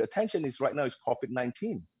is. The attention is right now is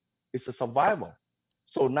COVID-19. It's a survival.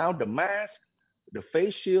 So now the mask, the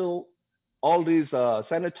face shield, all these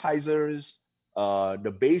sanitizers,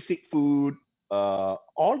 the basic food,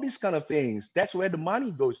 all these kind of things, that's where the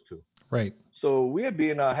money goes to. Right. So we have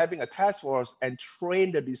been having a task force and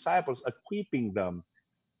train the disciples, equipping them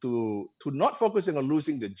to not focusing on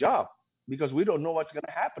losing the job because we don't know what's going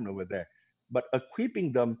to happen over there, but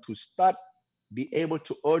equipping them to start be able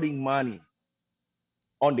to earning money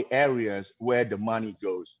on the areas where the money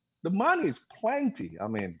goes. The money is plenty. I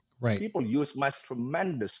mean, Right. people use math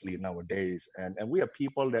tremendously nowadays, and we are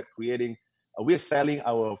people that creating. We are selling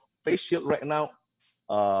our face shield right now.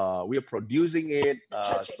 We are producing it, The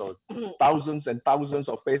churches. so thousands and thousands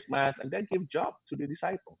of face masks, and then give job to the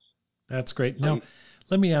disciples. That's great. So Now,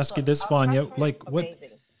 let me ask you this, our Vania. transfer is Like, what,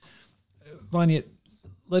 amazing. Vania?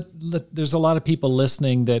 There's a lot of people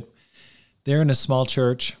listening that they're in a small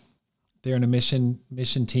church, they're in a mission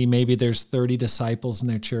team. Maybe there's 30 disciples in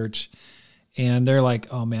their church, and they're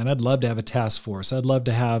like, "Oh man, I'd love to have a task force. I'd love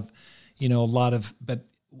to have, a lot of." But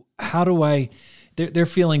how do I? They're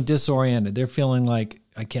feeling disoriented. They're feeling like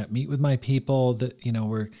I can't meet with my people. That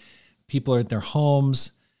where people are at their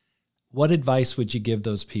homes. What advice would you give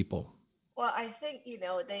those people? Well, I think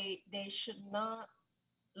they should not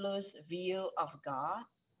lose view of God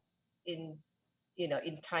in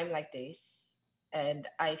in time like this. And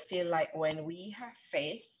I feel like when we have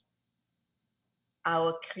faith,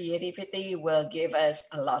 our creativity will give us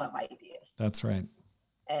a lot of ideas. That's right.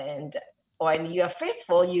 And when you are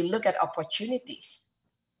faithful, you look at opportunities.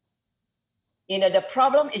 The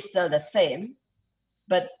problem is still the same,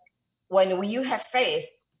 but when you have faith,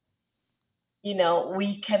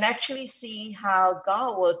 we can actually see how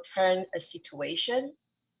God will turn a situation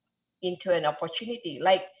into an opportunity.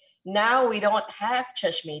 Like now we don't have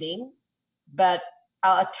church meeting, but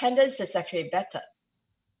our attendance is actually better.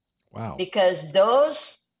 Wow. Because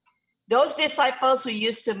those disciples who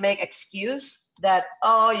used to make excuse that,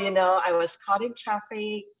 I was caught in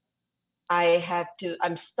traffic,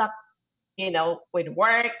 I'm stuck, with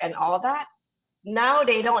work and all that. Now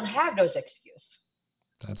they don't have those excuses.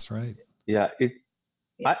 That's right. Yeah,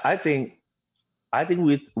 I think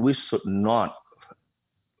we should not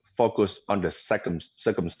focus on the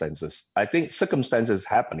circumstances. I think circumstances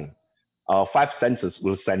happening. Our five senses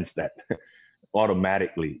will sense that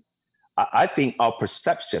automatically. I think our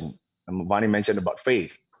perception, and Vani mentioned about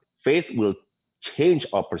faith. Faith will change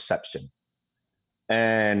our perception,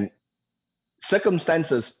 and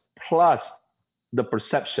circumstances plus the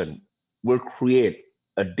perception will create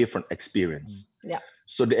a different experience. Yeah.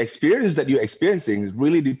 So the experience that you're experiencing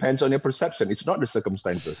really depends on your perception. It's not the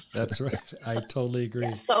circumstances. That's right. I totally agree.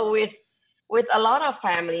 Yeah. So with a lot of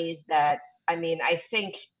families that, I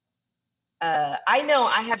think, I know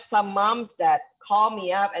I have some moms that call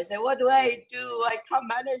me up and say, what do? I can't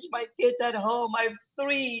manage my kids at home. I have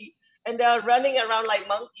 3 and they're running around like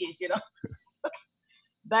monkeys,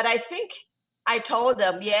 But I think I told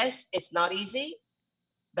them, yes, it's not easy,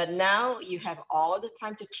 but now you have all the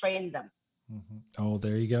time to train them. Mm-hmm. Oh,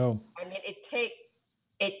 there you go.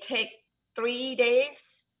 It take 3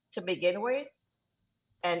 days to begin with,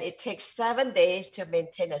 and it takes 7 days to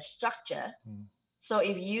maintain a structure. Mm. So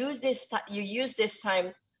if you use this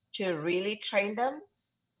time to really train them,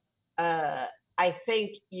 I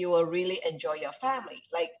think you will really enjoy your family.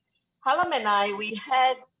 Like Harlem and I, we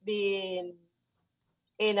had been,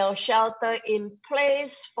 shelter in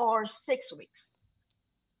place for 6 weeks.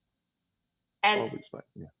 And 4 weeks, right?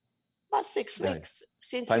 Yeah. About 6 weeks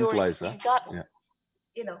since time you flies, got,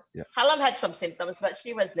 yeah. Harlem had some symptoms, but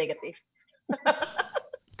she was negative.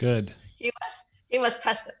 Good. He was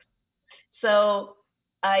tested. So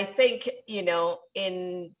I think,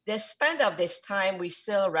 in the span of this time, we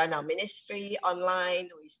still run our ministry online.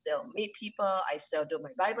 We still meet people. I still do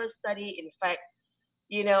my Bible study. In fact,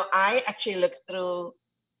 I actually looked through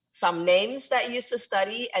some names that used to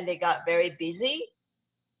study and they got very busy.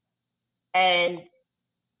 And,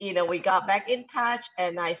 we got back in touch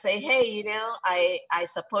and I say, hey, I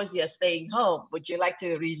suppose you're staying home. Would you like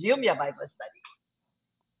to resume your Bible study?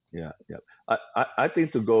 Yeah. I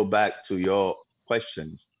think to go back to your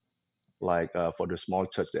questions, like for the small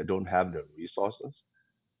church that don't have the resources,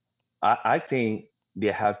 I think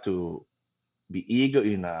they have to be eager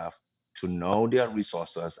enough to know their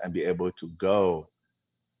resources and be able to go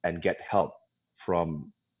and get help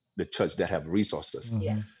from the church that have resources. Mm-hmm.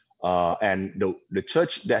 Yes. And the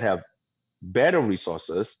church that have better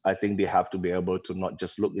resources, I think they have to be able to not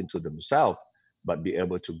just look into themselves, but be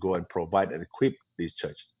able to go and provide and equip this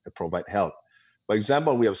church to provide help. For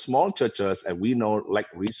example, we have small churches and we know lack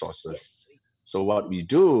resources. Yes. So what we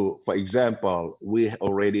do, for example, we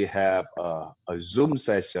already have a Zoom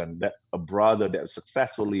session that a brother that's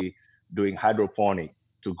successfully doing hydroponic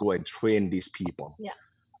to go and train these people.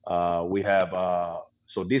 Yeah. We have,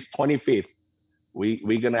 so this 25th,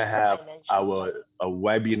 we're gonna have Financial. a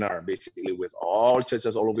webinar basically with all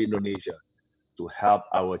churches all over Indonesia to help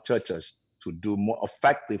our churches to do more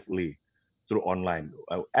effectively through online.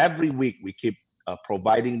 Every week we keep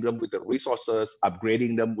providing them with the resources,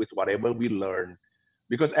 upgrading them with whatever we learn,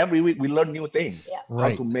 because every week we learn new things, Yeah. how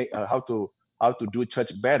Right. to make how to do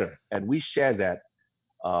church better, and we share that.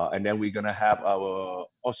 And then we're gonna have our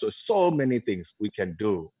also so many things we can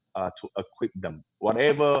do to equip them.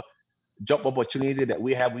 Whatever job opportunity that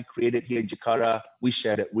we created here in Jakarta, we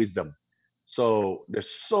share it with them. So there's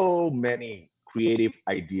so many creative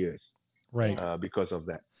ideas Right. Yeah. because of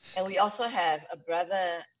that. And we also have a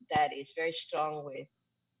brother that is very strong with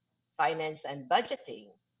finance and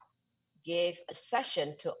budgeting, gave a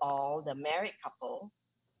session to all the married couple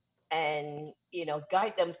and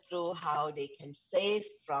guide them through how they can save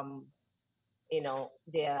from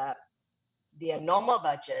their normal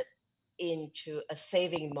budget into a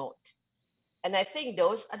saving mode. And I think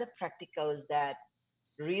those are the practicals that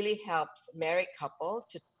really helps married couple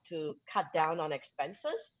to cut down on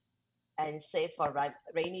expenses and save for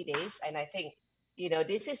rainy days. And I think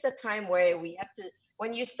this is the time where we have to,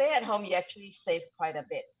 when you stay at home, you actually save quite a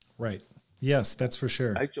bit. Right. Yes, that's for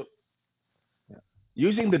sure. Actually,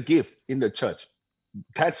 using the gift in the church,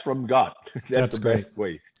 that's from God. That's the great. best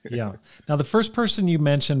way. Yeah. Now, the first person you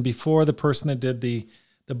mentioned before, the person that did the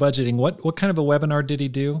budgeting, what kind of a webinar did he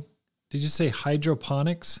do? Did you say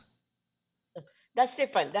hydroponics? That's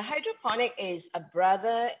different. The hydroponic is a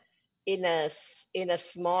brother in a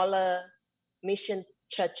smaller mission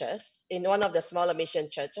churches, in one of the smaller mission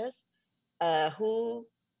churches, who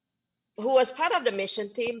was part of the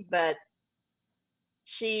mission team, but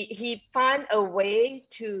he found a way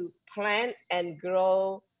to plant and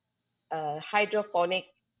grow a hydroponic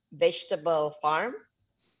vegetable farm,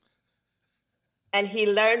 and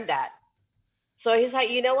he learned that. So he's like,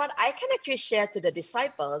 you know what? I can actually share to the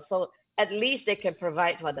disciples, so at least they can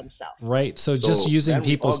provide for themselves. Right. So just using then we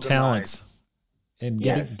people's organize- talents and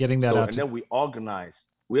getting that out. And then we organize.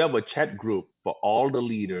 We have a chat group for all the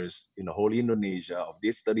leaders in the whole Indonesia of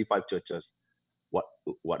these 35 churches.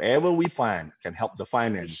 Whatever we find can help the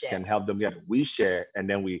finance, can help them get. We share, and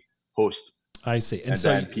then we host. I see. And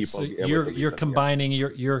then so be able to you're listen. combining,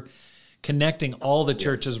 you're connecting all the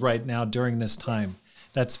churches right now during this time. Yes.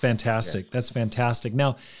 That's fantastic. Yes. That's fantastic.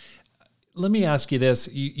 Now, let me ask you this.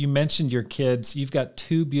 You mentioned your kids. You've got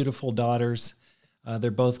two beautiful daughters.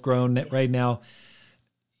 They're both grown right now.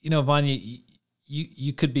 Vania,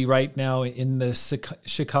 you could be right now in the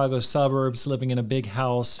Chicago suburbs living in a big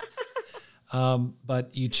house,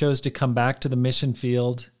 but you chose to come back to the mission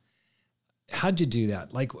field. How'd you do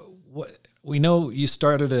that? Like, what? We know you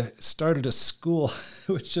started a school,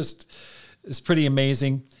 which just is pretty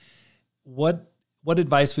amazing. What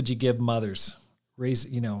advice would you give mothers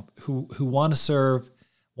who want to serve,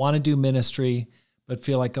 want to do ministry, but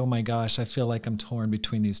feel like, oh my gosh, I feel like I'm torn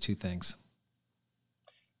between these two things?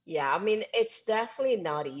 Yeah, I mean, it's definitely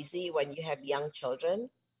not easy when you have young children,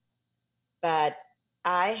 but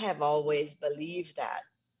I have always believed that,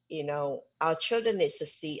 our children need to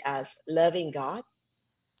see us loving God.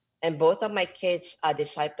 And both of my kids are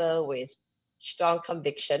disciple with strong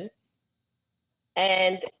conviction.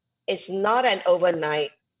 And it's not an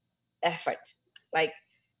overnight effort. Like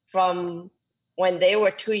from when they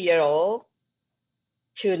were 2-year old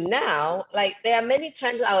to now, like there are many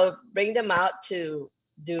times I'll bring them out to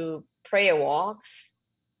do prayer walks.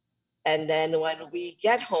 And then when we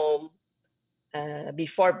get home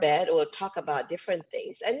before bed, we'll talk about different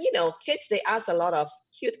things. And, kids, they ask a lot of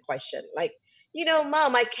cute questions like,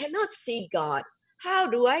 Mom, I cannot see God. How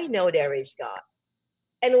do I know there is God?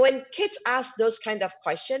 And when kids ask those kind of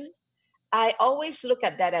questions, I always look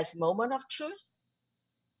at that as moment of truth.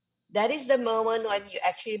 That is the moment when you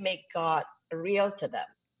actually make God real to them.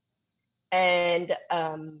 And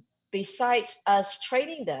besides us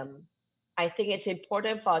training them, I think it's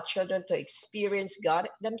important for our children to experience God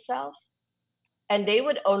themselves. And they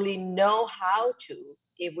would only know how to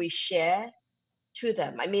if we share to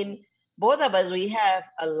them. I mean, both of us, we have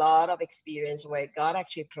a lot of experience where God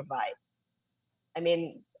actually provides. I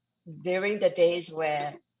mean, during the days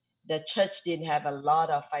where the church didn't have a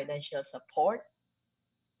lot of financial support,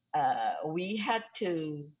 we had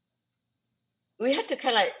to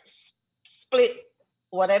kind of split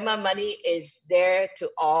whatever money is there to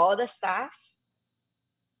all the staff.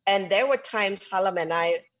 And there were times Harlem and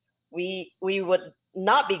I, we would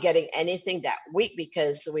not be getting anything that week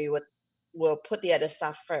because we'll put the other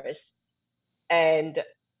stuff first. And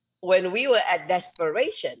when we were at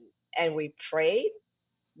desperation and we prayed,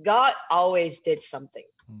 God always did something.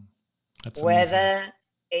 That's Whether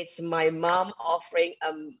it's my mom offering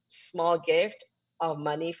a small gift of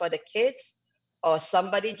money for the kids, or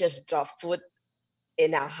somebody just dropped food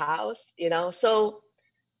in our house, So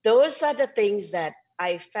those are the things that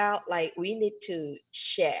I felt like we need to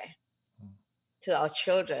share to our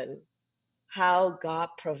children, how God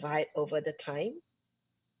provide over the time.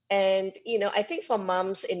 And, I think for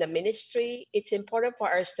moms in the ministry, it's important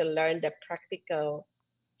for us to learn the practical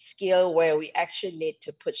skill where we actually need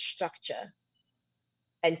to put structure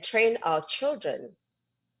and train our children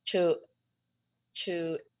to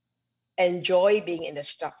to enjoy being in the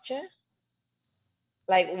structure.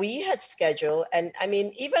 Like we had schedule, and I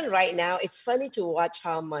mean, even right now, it's funny to watch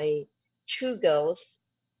how my two girls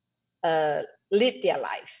uh, live their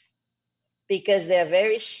life because they're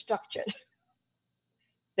very structured.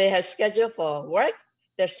 They have schedule for work,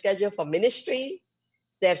 they have schedule for ministry,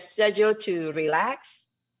 they have schedule to relax.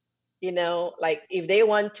 Like if they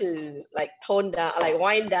want to like tone down, like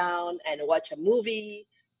wind down and watch a movie,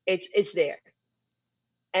 it's there.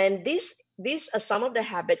 And these are some of the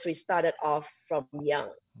habits we started off from young.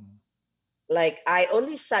 Like I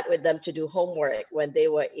only sat with them to do homework when they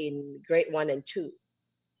were in grade 1 and 2.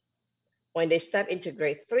 When they stepped into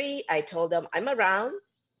grade 3, I told them, I'm around,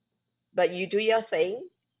 but you do your thing.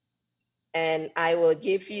 And I will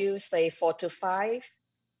give you, say, 4 to 5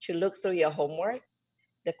 to look through your homework.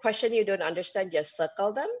 The question you don't understand, just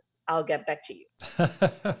circle them. I'll get back to you.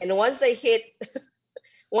 And once they hit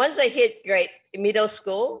grade middle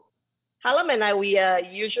school, Harlem and I, we are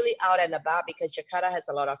usually out and about because Jakarta has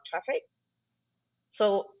a lot of traffic.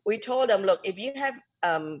 So we told them, look, if you have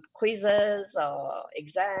quizzes or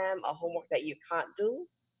exam or homework that you can't do,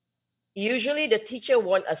 usually the teacher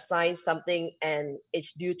won't assign something and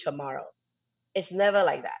it's due tomorrow. It's never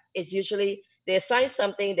like that. It's usually they assign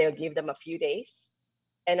something, they'll give them a few days.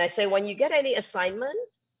 And I say, when you get any assignment,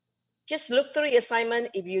 just look through the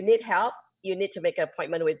assignment. If you need help, you need to make an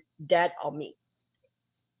appointment with Dad or me.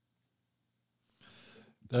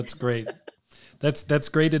 That's great. That's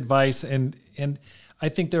great advice. And I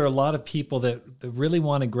think there are a lot of people that really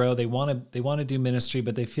want to grow. They want to do ministry,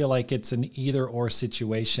 but they feel like it's an either or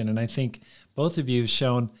situation. And I think both of you have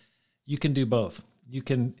shown you can do both. You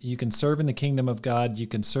can serve in the kingdom of God, you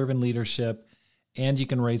can serve in leadership, and you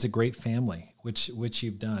can raise a great family, which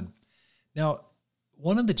you've done. Now,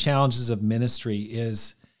 one of the challenges of ministry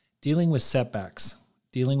is dealing with setbacks,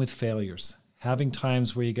 dealing with failures, having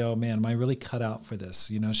times where you go, man, am I really cut out for this?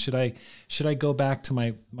 Should I go back to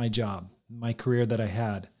my job, my career that I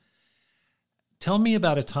had? Tell me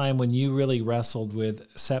about a time when you really wrestled with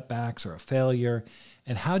setbacks or a failure,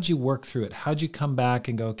 and how'd you work through it? How'd you come back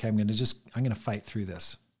and go, okay, I'm going to fight through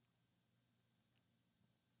this?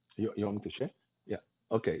 You want me to share? Yeah.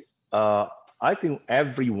 Okay. I think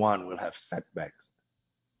everyone will have setbacks,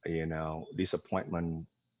 disappointment.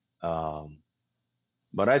 But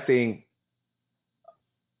I think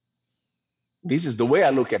this is the way I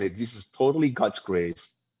look at it. This is totally God's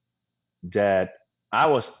grace that I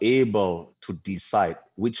was able to decide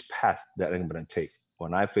which path that I'm going to take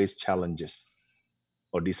when I face challenges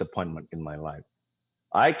or disappointment in my life.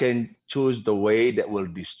 I can choose the way that will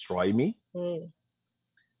destroy me,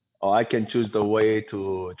 or I can choose the way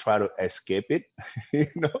to try to escape it,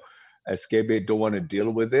 escape it, don't want to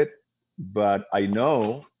deal with it. But I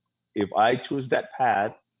know if I choose that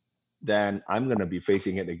path, then I'm going to be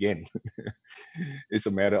facing it again. It's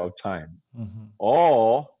a matter of time. Mm-hmm.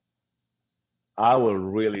 Or I will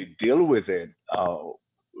really deal with it.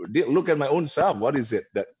 Look at my own self. What is it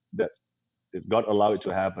that God allowed it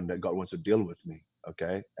to happen, that God wants to deal with me?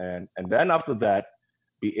 Okay. And then after that,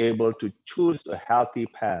 be able to choose a healthy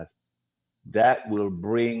path that will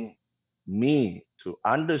bring me to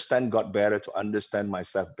understand God better, to understand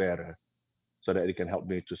myself better, so that it can help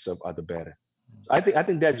me to serve others better. So I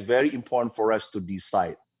think that's very important for us to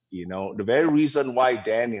decide. The very reason why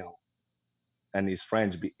Daniel and his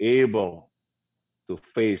friends be able to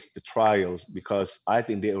face the trials, because I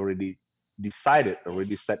think they already decided,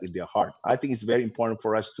 already set in their heart. I think it's very important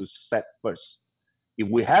for us to set first. If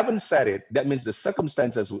we haven't set it, that means the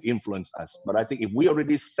circumstances will influence us. But I think if we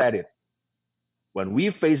already set it, when we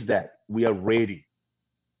face that, we are ready.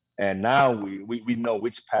 And now we know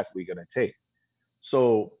which path we're going to take.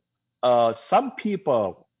 So some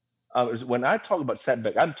people, when I talk about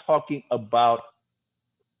setback, I'm talking about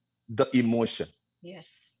the emotion.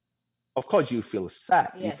 Yes. Of course, you feel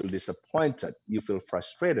sad, Yes. You feel disappointed, you feel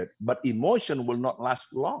frustrated, but emotion will not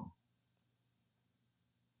last long.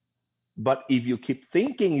 But if you keep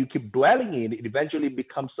thinking, you keep dwelling in it, it eventually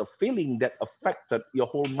becomes a feeling that affected your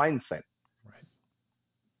whole mindset. Right.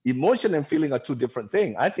 Emotion and feeling are two different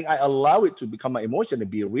things. I think I allow it to become my emotion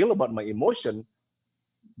and be real about my emotion,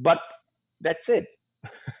 but that's it.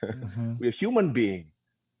 Mm-hmm. We're a human being.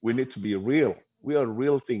 We need to be real. We are a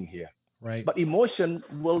real thing here. Right. But emotion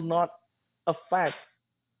will not affect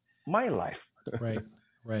my life. Right.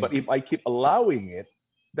 Right. But if I keep allowing it,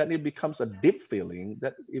 then it becomes a deep feeling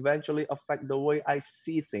that eventually affect the way I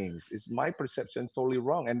see things. Is my perception totally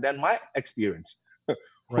wrong? And then my experience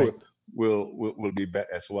Right. will, will be bad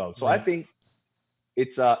as well. So I Right. think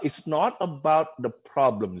it's not about the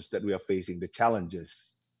problems that we are facing, the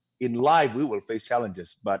challenges. In life, we will face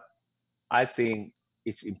challenges, but I think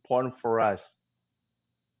it's important for us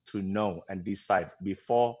to know and decide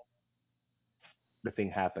before the thing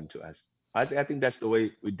happened to us. I think that's the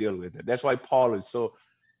way we deal with it. That's why Paul is so,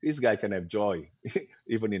 this guy can have joy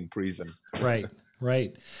even in prison. Right.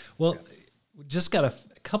 Right. Well, just got a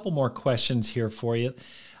couple more questions here for you.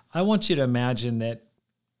 I want you to imagine that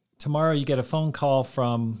tomorrow you get a phone call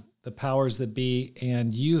from the powers that be,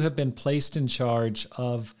 and you have been placed in charge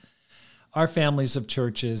of our families of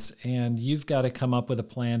churches, and you've got to come up with a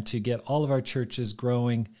plan to get all of our churches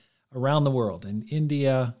growing around the world, in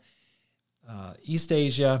India, East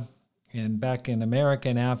Asia, and back in America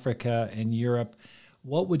and Africa and Europe.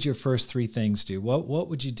 What would your first three things do? What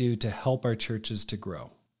would you do to help our churches to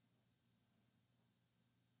grow?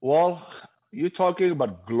 Well, you're talking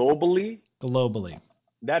about globally. Globally.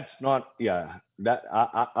 That's not, yeah, that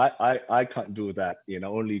I can't do that.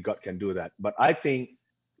 Only God can do that. But I think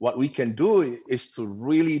what we can do is to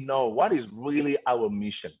really know what is really our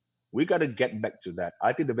mission. We got to get back to that.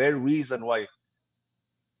 I think the very reason why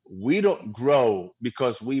we don't grow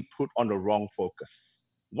because we put on the wrong focus.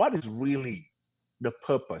 What is really the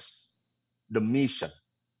purpose, the mission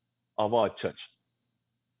of our church?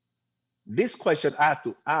 This question I have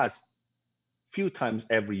to ask few times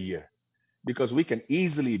every year, because we can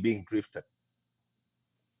easily being drifted.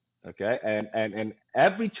 Okay, and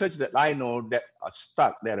every church that I know that are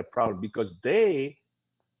stuck, they're a problem because they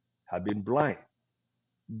have been blind.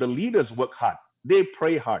 The leaders work hard, they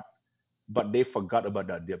pray hard, but they forgot about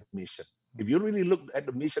their mission. If you really look at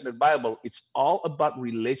the mission of the Bible, it's all about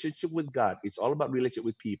relationship with God. It's all about relationship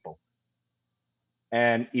with people.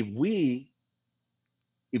 And if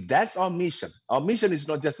that's our mission is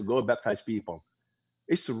not just to go baptize people.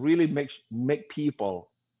 It's to really make people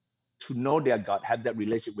to know their God, have that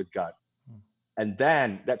relationship with God. And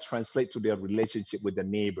then that translates to their relationship with the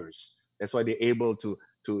neighbors. That's why they're able to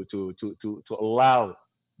allow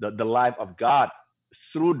the life of God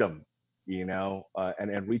through them,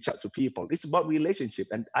 and reach out to people. It's about relationship.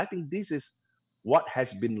 And I think this is what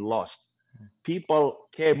has been lost. People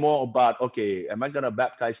care more about, okay, am I going to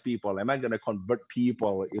baptize people? Am I going to convert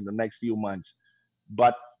people in the next few months?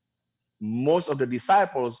 But most of the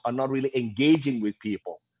disciples are not really engaging with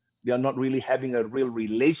people. They are not really having a real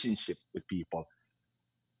relationship with people.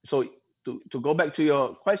 So to go back to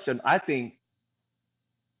your question, I think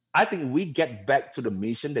we get back to the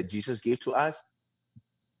mission that Jesus gave to us.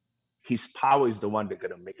 His power is the one that's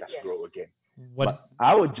going to make us grow again. But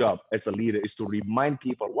our job as a leader is to remind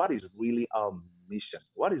people what is really our mission.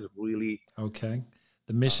 What is really okay?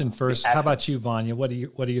 The mission first. How about you, Vania? What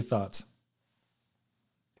are your thoughts?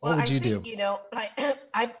 What would you do? We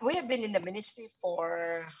have been in the ministry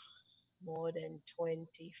for more than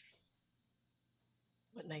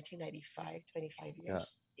 1995, 25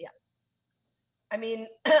 years. Yeah. I mean,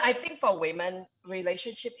 I think for women,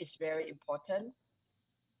 relationship is very important.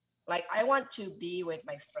 Like, I want to be with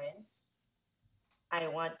my friends. I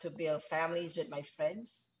want to build families with my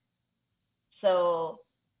friends. So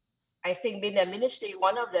I think being a ministry,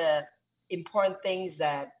 one of the important things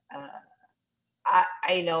that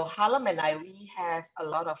I know Harlem and we have a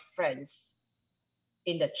lot of friends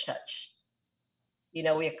in the church. We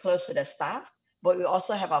are close to the staff, but we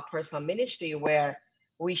also have our personal ministry where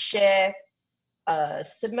we share a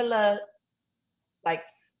similar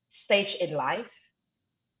stage in life.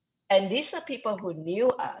 And these are people who knew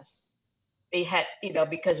us. We had,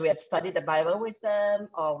 because we had studied the Bible with them,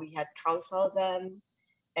 or we had counseled them,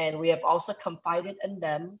 and we have also confided in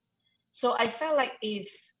them. So I felt like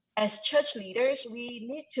as church leaders, we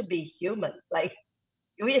need to be human. Like,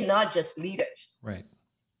 we are not just leaders. Right.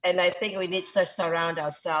 And I think we need to surround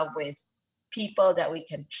ourselves with people that we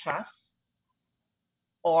can trust,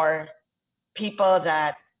 or people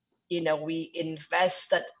that, we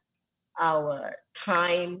invested our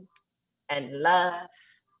time and love,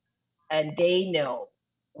 and they know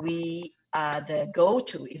we are the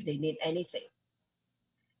go-to if they need anything.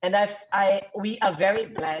 And we are very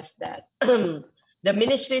blessed that the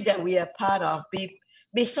ministry that we are part of,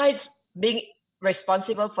 besides being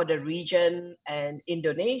responsible for the region and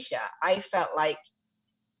Indonesia, I felt like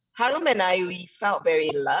Harlem and we felt very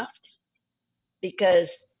loved,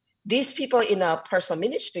 because these people in our personal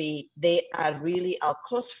ministry, they are really our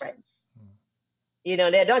close friends. You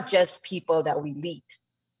know, they're not just people that we lead.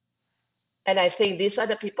 And I think these are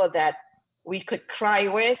the people that we could cry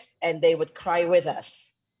with and they would cry with us.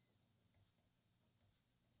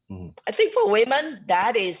 I think for women,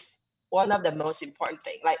 that is one of the most important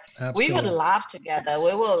things. Like we would laugh together.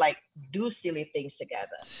 We will like do silly things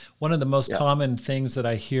together. One of the most common things that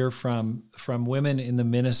I hear from women in the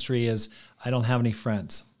ministry is, I don't have any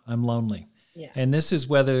friends. I'm lonely. Yeah. And this is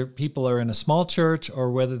whether people are in a small church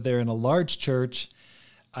or whether they're in a large church.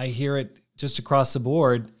 I hear it just across the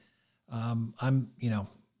board. I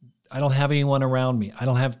don't have anyone around me. I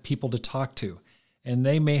don't have people to talk to. And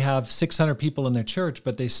they may have 600 people in their church,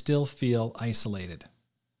 but they still feel isolated.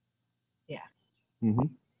 Yeah. Mm-hmm.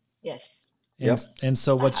 Yes. And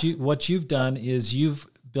so what you've done is you've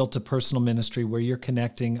built a personal ministry where you're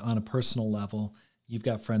connecting on a personal level. You've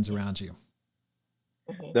got friends around you.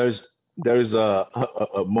 Mm-hmm. There's a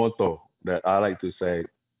motto that I like to say.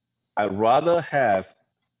 I'd rather have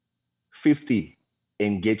 50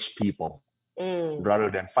 engaged people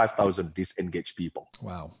rather than 5,000 disengaged people.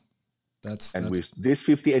 Wow. With these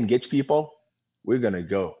 50 engaged people, we're going to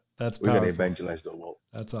go. We're going to evangelize the world.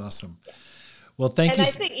 That's awesome. Well, thank you. And I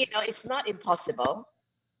think, it's not impossible,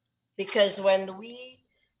 because when we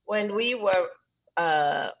went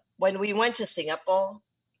to Singapore,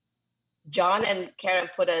 John and Karen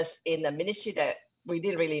put us in a ministry that we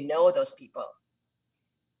didn't really know those people.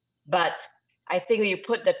 But I think you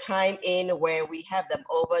put the time in where we have them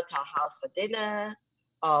over to our house for dinner,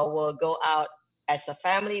 or we'll go out as a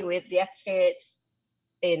family with their kids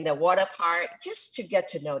in the water park, just to get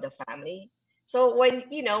to know the family. So when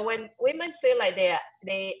women feel like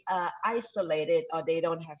they are isolated or they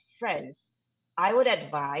don't have friends, I would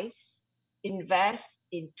advise invest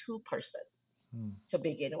in 2 person to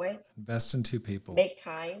begin with. Invest in 2 people. Make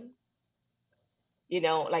time.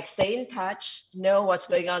 Like stay in touch, know what's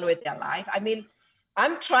going on with their life. I mean,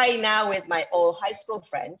 I'm trying now with my old high school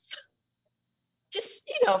friends, just,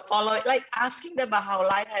 follow, like asking them about how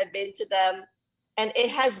life had been to them. And it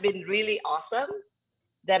has been really awesome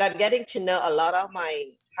that I'm getting to know a lot of my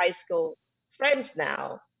high school friends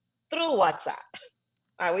now through WhatsApp.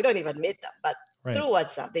 We don't even meet them, but through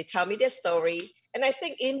WhatsApp, they tell me their story. And I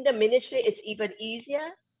think in the ministry, it's even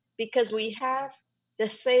easier because we have the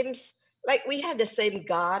same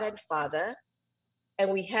God and Father,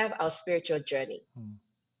 and we have our spiritual journey.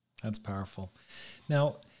 That's powerful.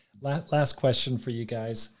 Now, last question for you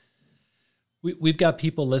guys. We've got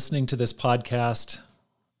people listening to this podcast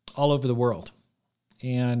all over the world,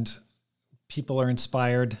 and people are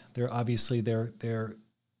inspired. They're obviously they're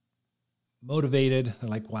motivated. They're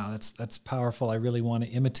like, wow, that's powerful. I really want to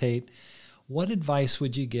imitate. What advice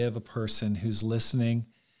would you give a person who's listening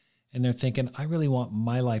and they're thinking, I really want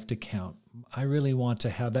my life to count. I really want to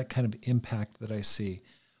have that kind of impact that I see.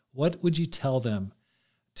 What would you tell them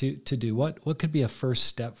to do? What could be a first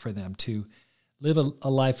step for them to live a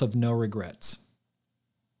life of no regrets?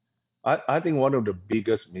 I think one of the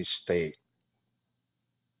biggest mistakes,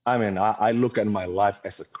 I look at my life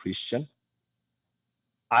as a Christian.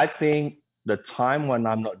 I think the time when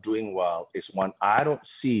I'm not doing well is when I don't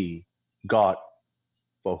see God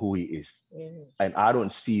for who he is. And I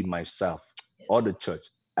don't see myself or the church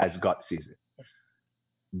as God sees it.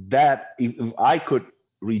 That if I could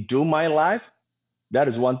redo my life, that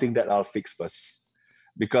is one thing that I'll fix first.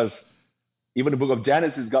 Because even the book of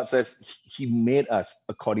Genesis, God says he made us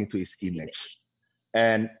according to his image.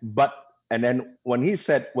 And then when he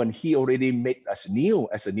said, when he already made us new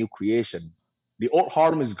as a new creation, the old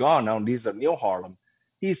Harlem is gone. Now this is a new Harlem.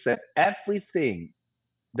 He said, everything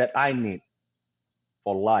that I need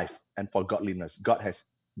for life and for godliness, God has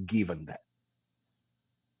given that.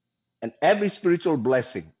 And every spiritual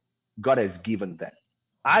blessing, God has given that.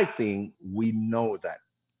 I think we know that.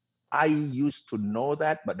 I used to know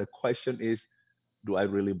that, but the question is, do I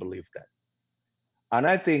really believe that? And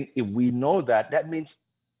I think if we know that, that means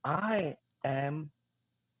I am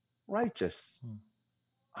righteous.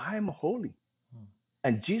 I am holy.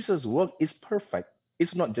 And Jesus' work is perfect.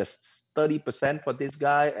 It's not just 30% for this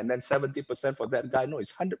guy and then 70% for that guy. No,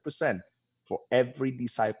 it's 100% for every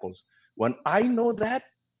disciple. When I know that,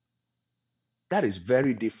 that is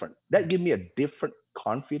very different. That gives me a different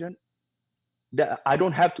confidence that I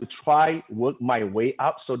don't have to work my way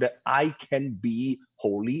up so that I can be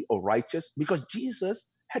holy or righteous, because Jesus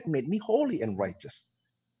had made me holy and righteous.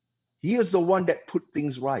 He is the one that put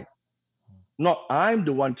things right. Not I'm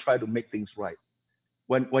the one trying to make things right.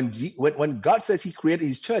 When God says he created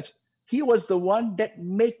his church, he was the one that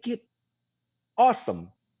make it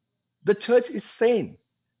awesome. The church is sane.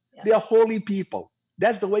 Yeah. They are holy people.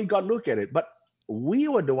 That's the way God look at it. But we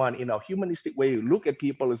were the one in our humanistic way, look at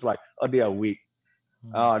people as like, oh, they are weak.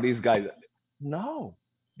 These guys. No,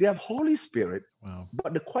 they have Holy Spirit. Wow.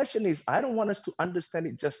 But the question is, I don't want us to understand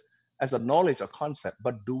it just as a knowledge or concept,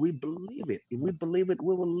 but do we believe it? If we believe it,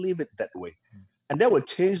 we will live it that way. And that will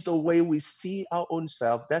change the way we see our own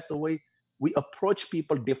self. That's the way we approach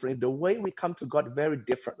people differently, the way we come to God very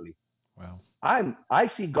differently. Wow. I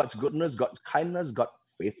see God's goodness, God's kindness, God's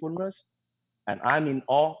faithfulness, and I'm in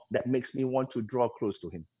awe. That makes me want to draw close to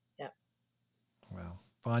Him. Yeah. Wow.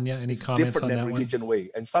 Vania, any It's comments different on than that religion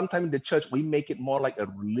way. And sometimes in the church, we make it more like a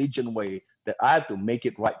religion way, that I have to make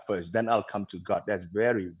it right first, then I'll come to God. That's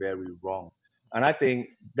very, very wrong. And I think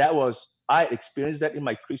I experienced that in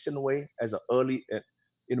my Christian way as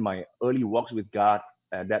in my early walks with God.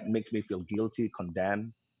 And that makes me feel guilty,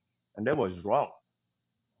 condemned. And that was wrong.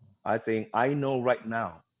 I think I know right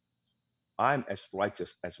now, I'm as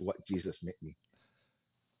righteous as what Jesus made me.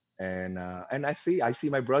 And I see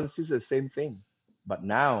my brothers and sisters, the same thing. But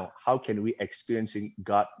now, how can we experiencing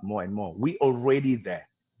God more and more? We already there,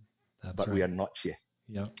 but we are not here.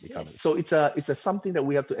 Yeah. Yes. So it's a something that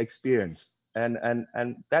we have to experience, and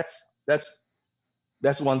that's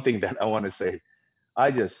one thing that I want to say.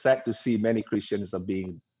 I just sad to see many Christians are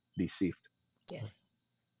being deceived. Yes.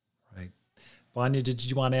 Right. Vania, did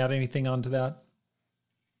you want to add anything onto that?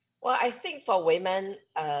 Well, I think for women,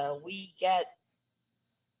 we get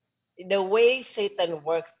the way Satan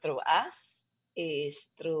works through us is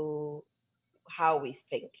through how we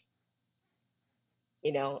think,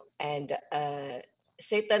 and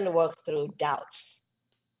Satan works through doubts.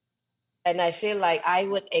 And I feel like I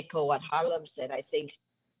would echo what Harlem said. I think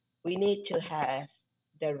we need to have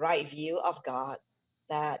the right view of God,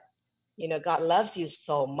 that, God loves you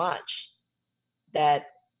so much that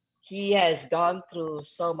He has gone through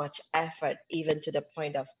so much effort, even to the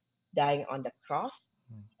point of dying on the cross.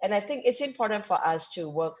 And I think it's important for us to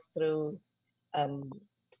work through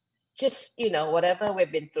just, whatever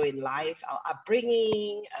we've been through in life, our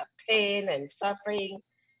upbringing, pain and suffering,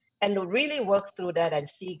 and really work through that and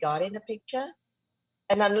see God in the picture.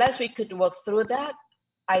 And unless we could work through that,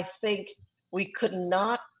 I think we could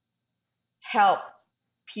not help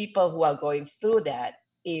people who are going through that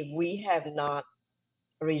if we have not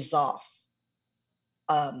resolved,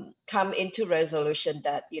 come into resolution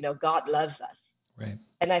that, God loves us. Right.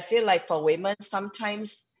 And I feel like for women,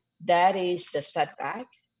 sometimes that is the setback.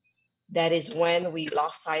 That is when we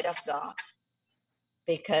lost sight of God,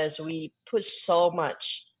 because we put so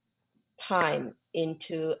much time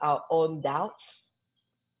into our own doubts,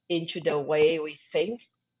 into the way we think,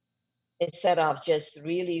 instead of just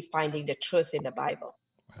really finding the truth in the Bible.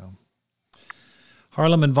 Wow.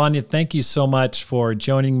 Harlem and Vania, thank you so much for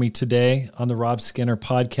joining me today on the Rob Skinner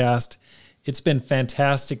podcast. It's been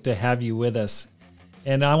fantastic to have you with us.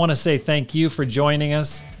 And I want to say thank you for joining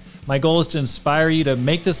us. My goal is to inspire you to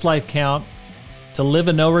make this life count, to live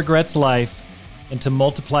a no regrets life, and to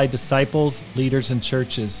multiply disciples, leaders, and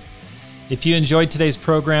churches. If you enjoyed today's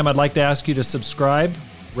program, I'd like to ask you to subscribe,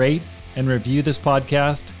 rate, and review this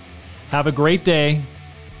podcast. Have a great day,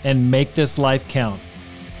 and make this life count.